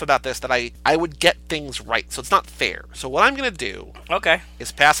remember enough about this that I would get things right. So it's not fair. So what I'm going to do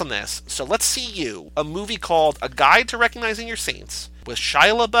is pass on this. So let's see you, a movie called A Guide to Recognizing Your Saints, with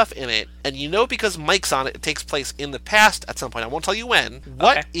Shia LaBeouf in it, and you know because Mike's on it, it takes place in the past at some point. I won't tell you when.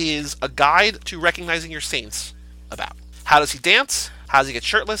 What is A Guide to Recognizing Your Saints about? How does he dance? How does he get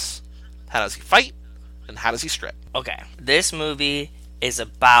shirtless? How does he fight? And how does he strip? Okay. This movie is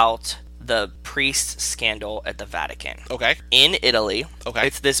about the priest scandal at the Vatican. Okay. In Italy. Okay.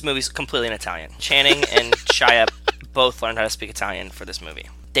 This movie's completely in Italian. Channing and Shia both learned how to speak Italian for this movie.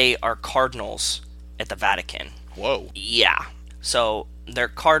 They are cardinals at the Vatican. Whoa. Yeah. So they're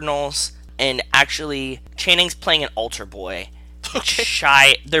cardinals, and actually Channing's playing an altar boy.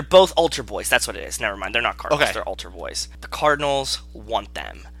 Okay. They're both altar boys. That's what it is. Never mind. They're not cardinals. Okay. They're altar boys. The cardinals want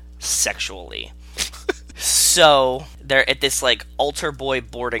them sexually. So they're at this like altar boy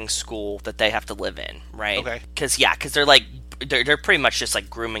boarding school that they have to live in, right? Okay. Because they're like they're pretty much just like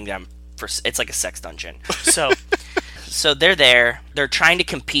grooming them for. It's like a sex dungeon. So they're there. They're trying to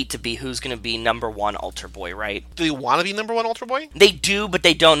compete to be who's going to be number 1 altar boy, right? Do you want to be number 1 altar boy? They do, but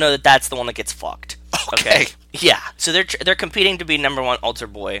they don't know that that's the one that gets fucked. Okay. Yeah. So they're competing to be number 1 altar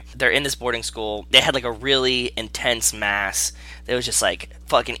boy. They're in this boarding school. They had like a really intense mass. It was just like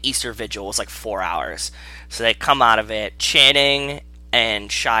fucking Easter vigil. It was like 4 hours. So they come out of it. Channing and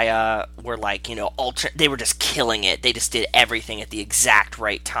Shia were like, they were just killing it. They just did everything at the exact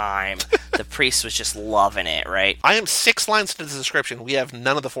right time. The priest was just loving it, right? I am 6 lines into the description. We have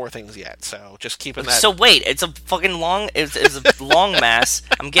none of the 4 things yet, so just keeping that. So wait, it's a fucking long. It's a long mass.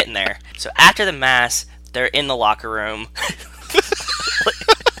 I'm getting there. So after the mass, they're in the locker room.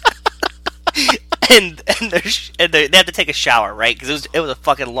 And they have to take a shower, right? Because it was a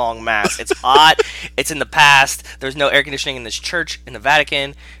fucking long mass. It's hot. It's in the past. There's no air conditioning in this church in the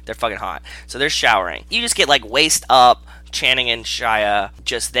Vatican. They're fucking hot. So they're showering. You just get like waist up, Channing and Shia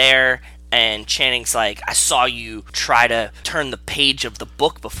just there. And Channing's like, I saw you try to turn the page of the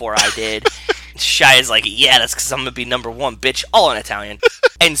book before I did. Shia's like, yeah, that's because I'm gonna be number one, bitch, all in Italian.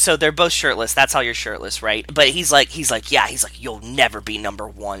 And so they're both shirtless. That's how you're shirtless, right? But he's like, you'll never be number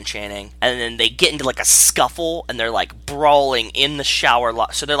one, Channing. And then they get into like a scuffle, and they're like brawling in the shower.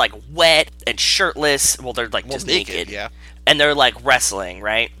 So they're like wet and shirtless. Well, they're like just naked. Yeah. And they're like wrestling,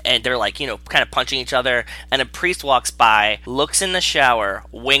 right? And they're like, kind of punching each other. And a priest walks by, looks in the shower,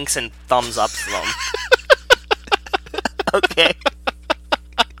 winks, and thumbs up to them. Okay.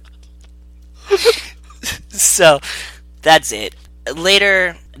 So that's it.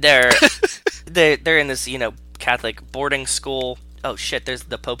 Later, they're in this Catholic boarding school. Oh shit, there's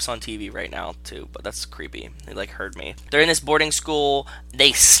the Pope's on TV right now too, but that's creepy. They like heard me. They're in this boarding school.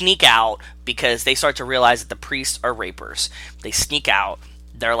 They sneak out because they start to realize that the priests are rapers. They sneak out.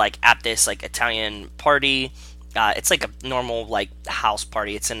 They're like at this like Italian party. It's like a normal like house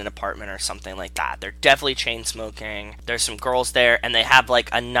party. It's in an apartment or something like that. They're definitely chain smoking. There's some girls there, and they have like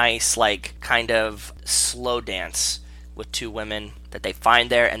a nice like kind of slow dance with two women that they find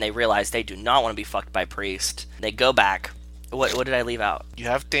there, and they realize they do not want to be fucked by priest. They go back. What did I leave out? You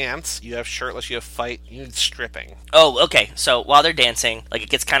have dance, you have shirtless, you have fight, you need stripping. Oh, okay. So while they're dancing, like it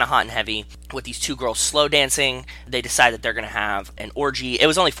gets kind of hot and heavy with these two girls slow dancing. They decide that they're going to have an orgy. It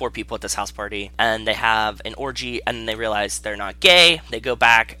was only 4 people at this house party. And they have an orgy, and then they realize they're not gay. They go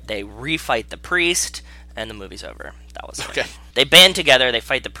back, they refight the priest, and the movie's over. That was okay. They band together, they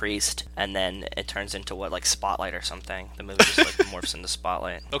fight the priest, and then it turns into what, Spotlight or something. The movie just morphs into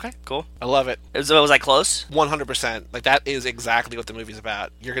Spotlight. Okay. Cool. I love it. Was I close? 100%. Like, that is exactly what the movie's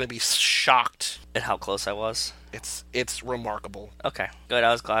about. You're going to be shocked. At how close I was? It's remarkable. Okay. Good.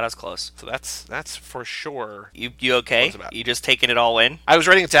 I was glad I was close. So that's for sure. You okay? You just taking it all in? I was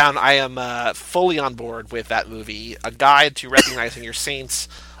writing it down. I am fully on board with that movie. A Guide to Recognizing Your Saints.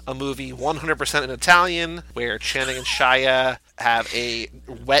 A movie 100% in Italian, where Channing and Shia have a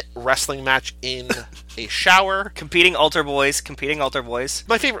wet wrestling match in a shower. Competing altar boys.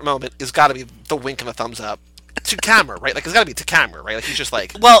 My favorite moment is got to be the wink and the thumbs up. To camera, right? Like, it's got to be to camera, right? Like, he's just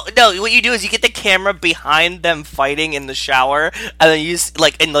like... Well, no, what you do is you get the camera behind them fighting in the shower, and then you use,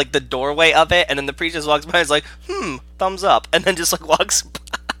 in, the doorway of it, and then the priest just walks by and is like, thumbs up, and then just, walks by.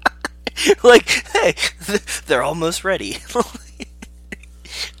 Hey, they're almost ready.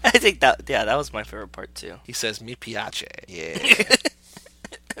 I think that was my favorite part too. He says, "Mi piace." Yeah.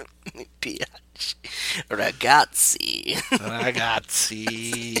 Mi piace. Ragazzi.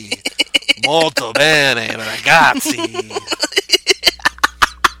 Molto bene, ragazzi.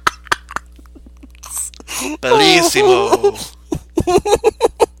 Bellissimo.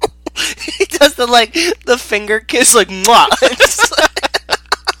 He does the finger kiss, mwah.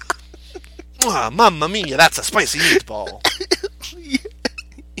 Mamma mia, that's a spicy meatball.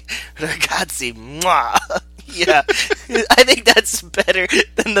 Ragazzi, mwah. Yeah, I think that's better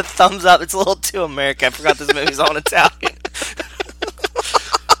than the thumbs up. It's a little too American. I forgot this movie's all in Italian.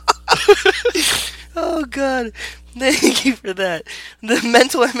 Oh, God. Thank you for that. The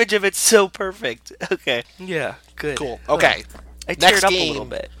mental image of it's so perfect. Okay. Yeah, good. Cool. Okay. I teared up a little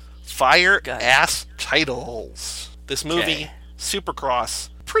bit. Fire ass titles. This movie, Supercross,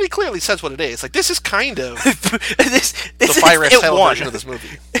 pretty clearly says what it is. Like, this is kind of the fire ass title version of this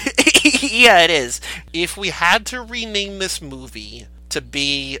movie. Yeah, it is. If we had to rename this movie to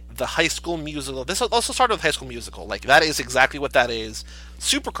be the High School Musical, this also started with High School Musical. Like, that is exactly what that is.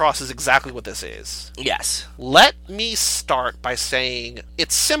 Supercross is exactly what this is. Yes. Let me start by saying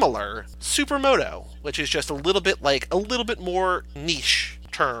it's similar. Supermoto, which is just a little bit more niche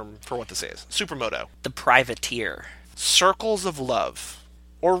term for what this is. Supermoto. The Privateer. Circles of Love.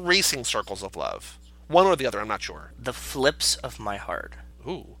 Or Racing Circles of Love. One or the other, I'm not sure. The Flips of My Heart.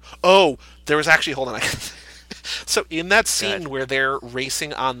 Ooh. Oh, there was actually, hold on. So in that scene where they're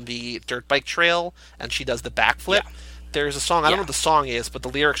racing on the dirt bike trail and she does the backflip, there's a song, I don't know what the song is, but the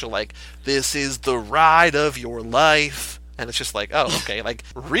lyrics are like, "This is the ride of your life." And it's just like, oh, okay,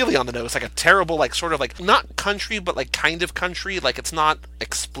 really on the nose, a terrible, sort of not country, but kind of country. It's not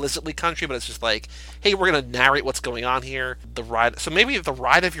explicitly country, but it's just hey, we're going to narrate what's going on here. The ride, so maybe the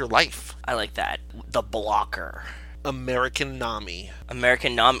ride of your life. I like that. The Blocker. American Nami.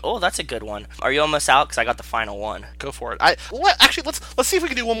 Oh, that's a good one. Are you almost out? Because I got the final one. Go for it. Actually, let's see if we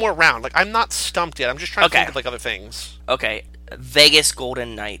can do one more round. I'm not stumped yet. I'm just trying to think of other things. Okay. Vegas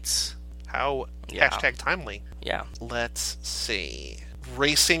Golden Knights. How hashtag timely. Yeah. Let's see.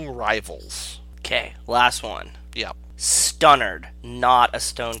 Racing Rivals. Okay. Last one. Yep. Stunnered. Not a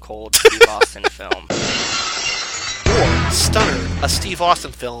Stone Cold Steve Austin film. Or Stunnered, a Steve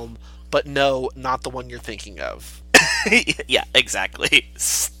Austin film, but no, not the one you're thinking of. Yeah, exactly.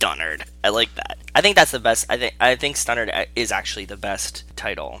 Stunnered. I like that. I think that's the best. I think Stunnered is actually the best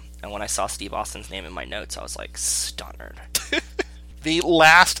title. And when I saw Steve Austin's name in my notes, I was like, Stunnered. The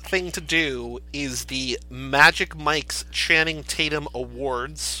last thing to do is the Magic Mike's Channing Tatum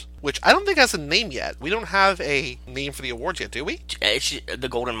Awards, which I don't think has a name yet. We don't have a name for the awards yet, do we? The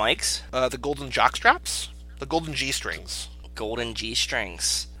Golden Mics? The Golden Jockstraps? The Golden G-Strings. Golden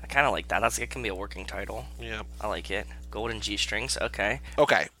G-Strings. I kind of like that. It can be a working title. Yeah. I like it. Golden G-Strings. Okay.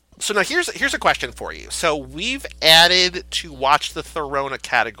 Okay. So now here's a question for you. So we've added to Watch the Throne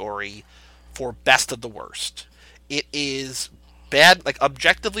category for Best of the Worst. It is bad, like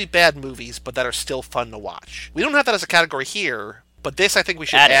objectively bad movies, but that are still fun to watch. We don't have that as a category here, but this I think we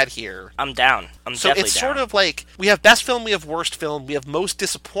should add here. I'm down. I'm so definitely it's down. sort of like we have best film, we have worst film, we have most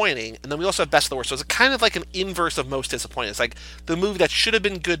disappointing, and then we also have best of the worst. So it's kind of like an inverse of most disappointing. It's like the movie that should have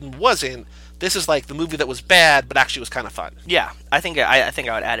been good and wasn't. This is like the movie that was bad but actually was kind of fun. Yeah, I think I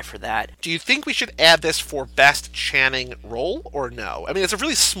would add it for that. Do you think we should add this for best Channing role or no? I mean, it's a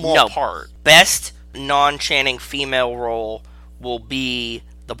really small part. Best non-Channing female role will be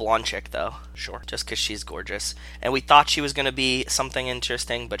the blonde chick, though. Sure. Just because she's gorgeous. And we thought she was going to be something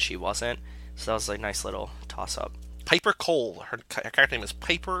interesting, but she wasn't. So that was a nice little toss-up. Piper Cole. Her character name is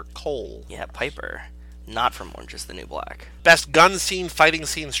Piper Cole. Yeah, Piper. Not from Orange is the New Black. Best gun scene, fighting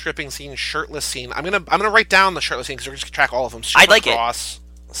scene, stripping scene, shirtless scene. I'm gonna write down the shirtless scene because we're just gonna track all of them. I like it.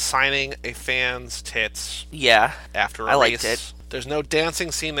 Signing a fan's tits. Yeah. After a I race. liked it. There's no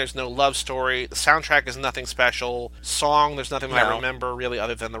dancing scene. There's no love story. The soundtrack is nothing special. Song, there's nothing I remember really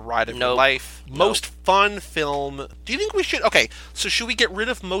other than the ride of your life. Most fun film. Do you think we should? Okay, so should we get rid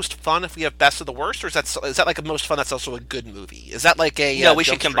of most fun if we have best of the worst, or is that like a most fun that's also a good movie? Is that like a no? We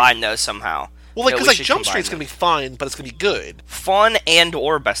should combine those somehow. Well, like because like Jump Street's gonna be fun, but it's gonna be good. Fun and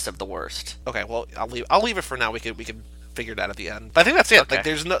or best of the worst. Okay, well I'll leave it for now. We can figure it out at the end. But I think that's it. Okay. Like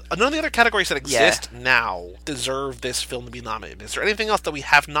there's none of the other categories that exist now deserve this film to be nominated. Is there anything else that we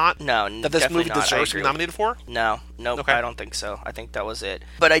have not? No, that this movie deserves to be nominated for? No, okay. I don't think so. I think that was it.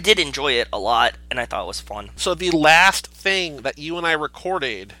 But I did enjoy it a lot, and I thought it was fun. So the last thing that you and I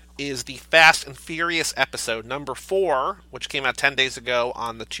recorded is the Fast and Furious episode number 4, which came out 10 days ago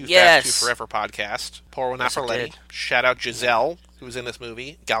on the Too Fast, Too Forever podcast. Poor one Afferletti. Shout out Giselle, who was in this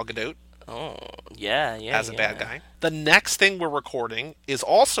movie. Gal Gadot. Oh, yeah. As a bad guy. The next thing we're recording is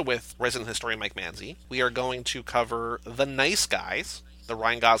also with resident historian Mike Manzi. We are going to cover The Nice Guys, the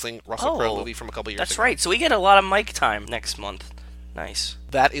Ryan Gosling, Russell Crowe movie from a couple years ago. That's right. So we get a lot of Mike time next month. Nice.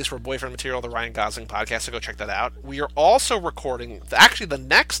 That is for Boyfriend Material, the Ryan Gosling podcast, so go check that out. We are also recording, actually the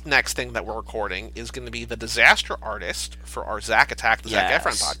next thing that we're recording is going to be The Disaster Artist for our Zack Attack, the Zac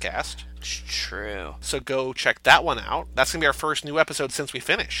Efron podcast. It's true. So go check that one out. That's going to be our first new episode since we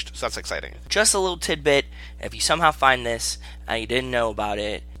finished, so that's exciting. Just a little tidbit, if you somehow find this and you didn't know about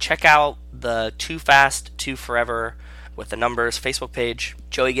it, check out the Too Fast, Too Forever with the numbers Facebook page.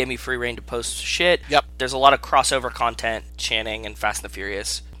 Joey gave me free reign to post shit. Yep. There's a lot of crossover content, Channing and Fast and the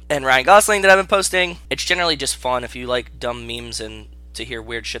Furious, and Ryan Gosling that I've been posting. It's generally just fun if you like dumb memes and to hear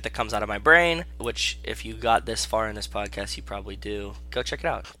weird shit that comes out of my brain, which if you got this far in this podcast, you probably do. Go check it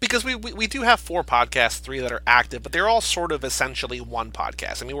out. Because we do have 4 podcasts, 3 that are active, but they're all sort of essentially one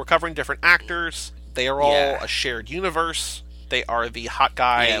podcast. I mean, we're covering different actors. They are all a shared universe. They are the hot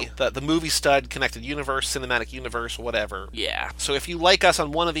guy, the movie stud, connected universe, cinematic universe, whatever. Yeah. So if you like us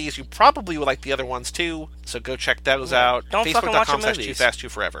on one of these, you probably would like the other ones too. So go check those out. Don't fucking watch the movies.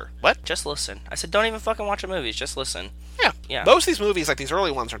 Facebook.com/TooFast2Forever. What? Just listen. I said don't even fucking watch the movies. Just listen. Yeah. Most of these movies, like these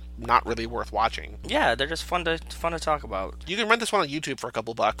early ones, are not really worth watching. Yeah, they're just fun to talk about. You can rent this one on YouTube for a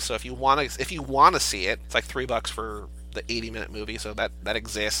couple bucks. So if you want to see it, it's like $3 for the 80-minute movie. So that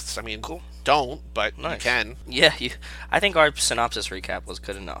exists. I mean, cool. Don't, but you can. Yeah, I think our synopsis recap was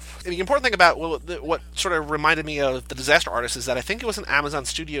good enough. The important thing about what sort of reminded me of The Disaster Artist is that I think it was an Amazon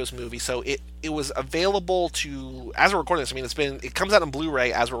Studios movie, so it was available to, as we're recording this, I mean, it comes out on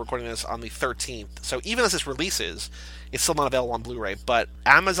Blu-ray as we're recording this on the 13th, so even as this releases, it's still not available on Blu-ray, but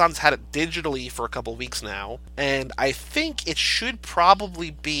Amazon's had it digitally for a couple weeks now, and I think it should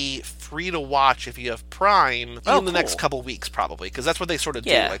probably be free to watch if you have Prime in the next couple weeks, probably, because that's what they sort of do.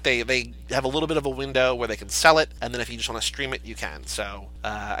 Like, they have a little bit of a window where they can sell it, and then if you just want to stream it, you can. So,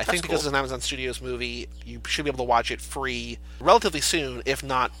 I think because it's an Amazon Studios movie, you should be able to watch it free relatively soon, if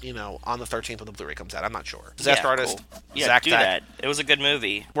not, on the 13th when the Blu-ray comes out. I'm not sure. Disaster Artist, Zack Attack. It was a good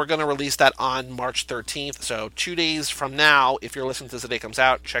movie. We're going to release that on March 13th, so 2 days from now, if you're listening to this the day it comes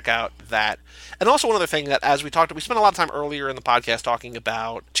out, check out that. And also one other thing that, as we talked, we spent a lot of time earlier in the podcast talking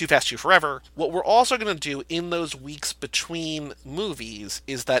about Too Fast, Too Forever. What we're also going to do in those weeks between movies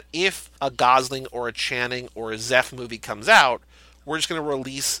is that if a Gosling or a Channing or a Zeph movie comes out, we're just going to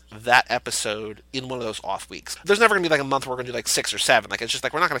release that episode in one of those off weeks. There's never going to be like a month where we're going to do like 6 or 7. Like, it's just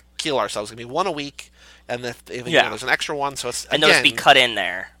like we're not going to kill ourselves. It's going to be one a week, and if there's an extra one, so it's, and again, those be cut in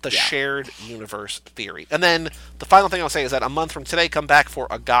there. The shared universe theory. And then the final thing I'll say is that a month from today, come back for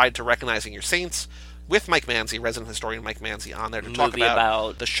a guide to recognizing your saints with Mike Manzi, resident historian Mike Manzi, on there to talk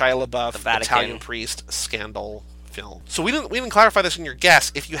about the Shia LaBeouf Italian priest scandal film. So we didn't clarify this in your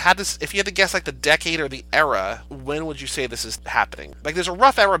guess. If you had to guess like the decade or the era, when would you say this is happening? Like, there's a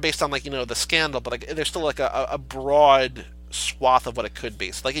rough era based on, like, you know, the scandal, but like there's still like a broad swath of what it could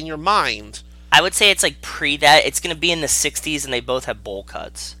be. So, like, in your mind, I would say it's like pre that. It's going to be in the 60s, and they both have bowl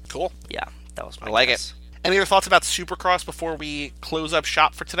cuts. Cool. Yeah, that was my I like guess. it. Any other thoughts about Supercross before we close up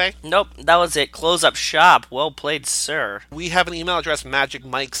shop for today? Nope, that was it. Close up shop. Well played, sir. We have an email address,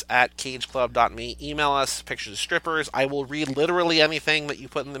 magicmikes@cageclub.me. Email us pictures of strippers. I will read literally anything that you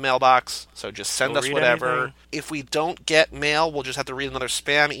put in the mailbox, so just send us whatever. Anything. If we don't get mail, we'll just have to read another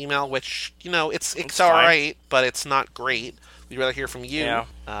spam email, which, you know, it's all right, but it's not great. We'd rather hear from you. Yeah.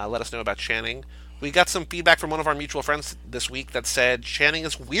 Let us know about Channing. We got some feedback from one of our mutual friends this week that said Channing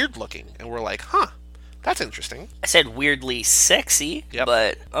is weird looking, and we're like, huh. That's interesting. I said weirdly sexy,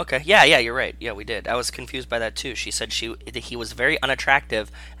 but okay. Yeah, you're right. Yeah, we did. I was confused by that too. She said he was very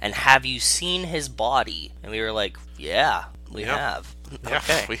unattractive, and have you seen his body? And we were like, yeah, we have. Yeah,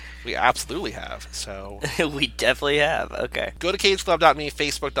 okay. we absolutely have. So we definitely have. Okay. Go to cageclub.me,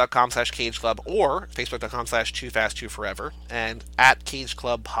 facebook.com/cageclub, or facebook.com/toofast2forever, and at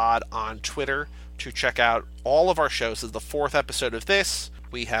cageclubpod on Twitter to check out all of our shows. This is the 4th episode of this.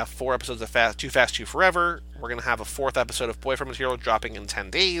 We have 4 episodes of Too Fast, Too Forever. We're going to have a 4th episode of Boyfriend Material dropping in 10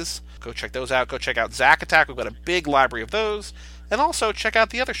 days. Go check those out. Go check out Zack Attack. We've got a big library of those. And also check out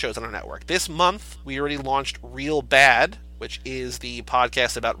the other shows on our network. This month, we already launched Real Bad, which is the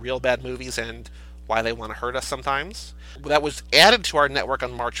podcast about real bad movies and why they want to hurt us sometimes. That was added to our network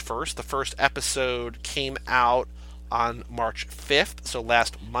on March 1st. The first episode came out on March 5th, so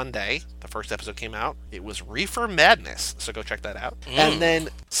last Monday, the first episode came out. It was Reefer Madness, so go check that out. And then,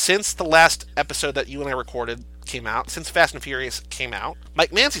 since the last episode that you and I recorded came out, since Fast and Furious came out,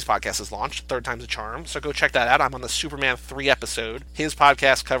 Mike Manzi's podcast has launched, Third Time's a Charm, so go check that out. I'm on the Superman 3 episode. His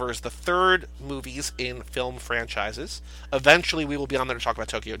podcast covers the 3rd movies in film franchises. Eventually, we will be on there to talk about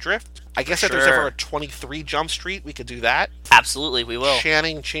Tokyo Drift. I guess if there's ever a 23 Jump Street, we could do that. Absolutely, we will.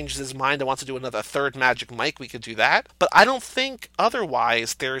 Channing changes his mind and wants to do another 3rd Magic Mike, we could do that. But I don't think,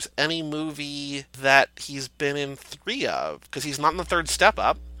 otherwise, there's any movie that he's been in 3 of, because he's not in the 3rd Step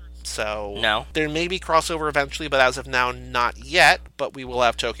Up. So no. There may be crossover eventually, but as of now, not yet. But we will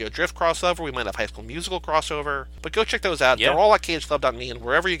have Tokyo Drift crossover. We might have High School Musical crossover. But go check those out. Yeah. They're all at cageclub.me and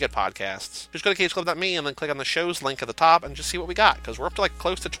wherever you get podcasts. Just go to cageclub.me and then click on the shows link at the top and just see what we got. Because we're up to like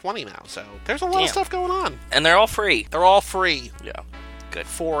close to 20 now. So there's a lot of stuff going on. And they're all free. They're all free. Yeah. Good.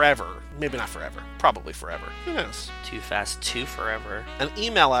 Forever. Maybe not forever. Probably forever. Who knows? Too Fast, Too Forever. And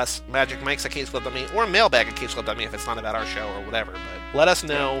email us, magicmikes@cageclub.me, or mailbag at cageclub.me if it's not about our show or whatever. But let us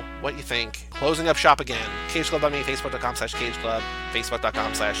know what you think. Closing up shop again. Cageclub.me, facebook.com/cageclub,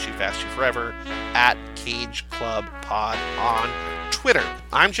 facebook.com/toofast2forever, at cageclubpod on Twitter.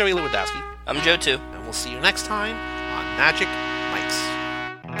 I'm Joey Lewandowski. I'm Joe too. And we'll see you next time on Magic Mikes.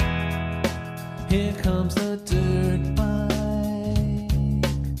 Here comes the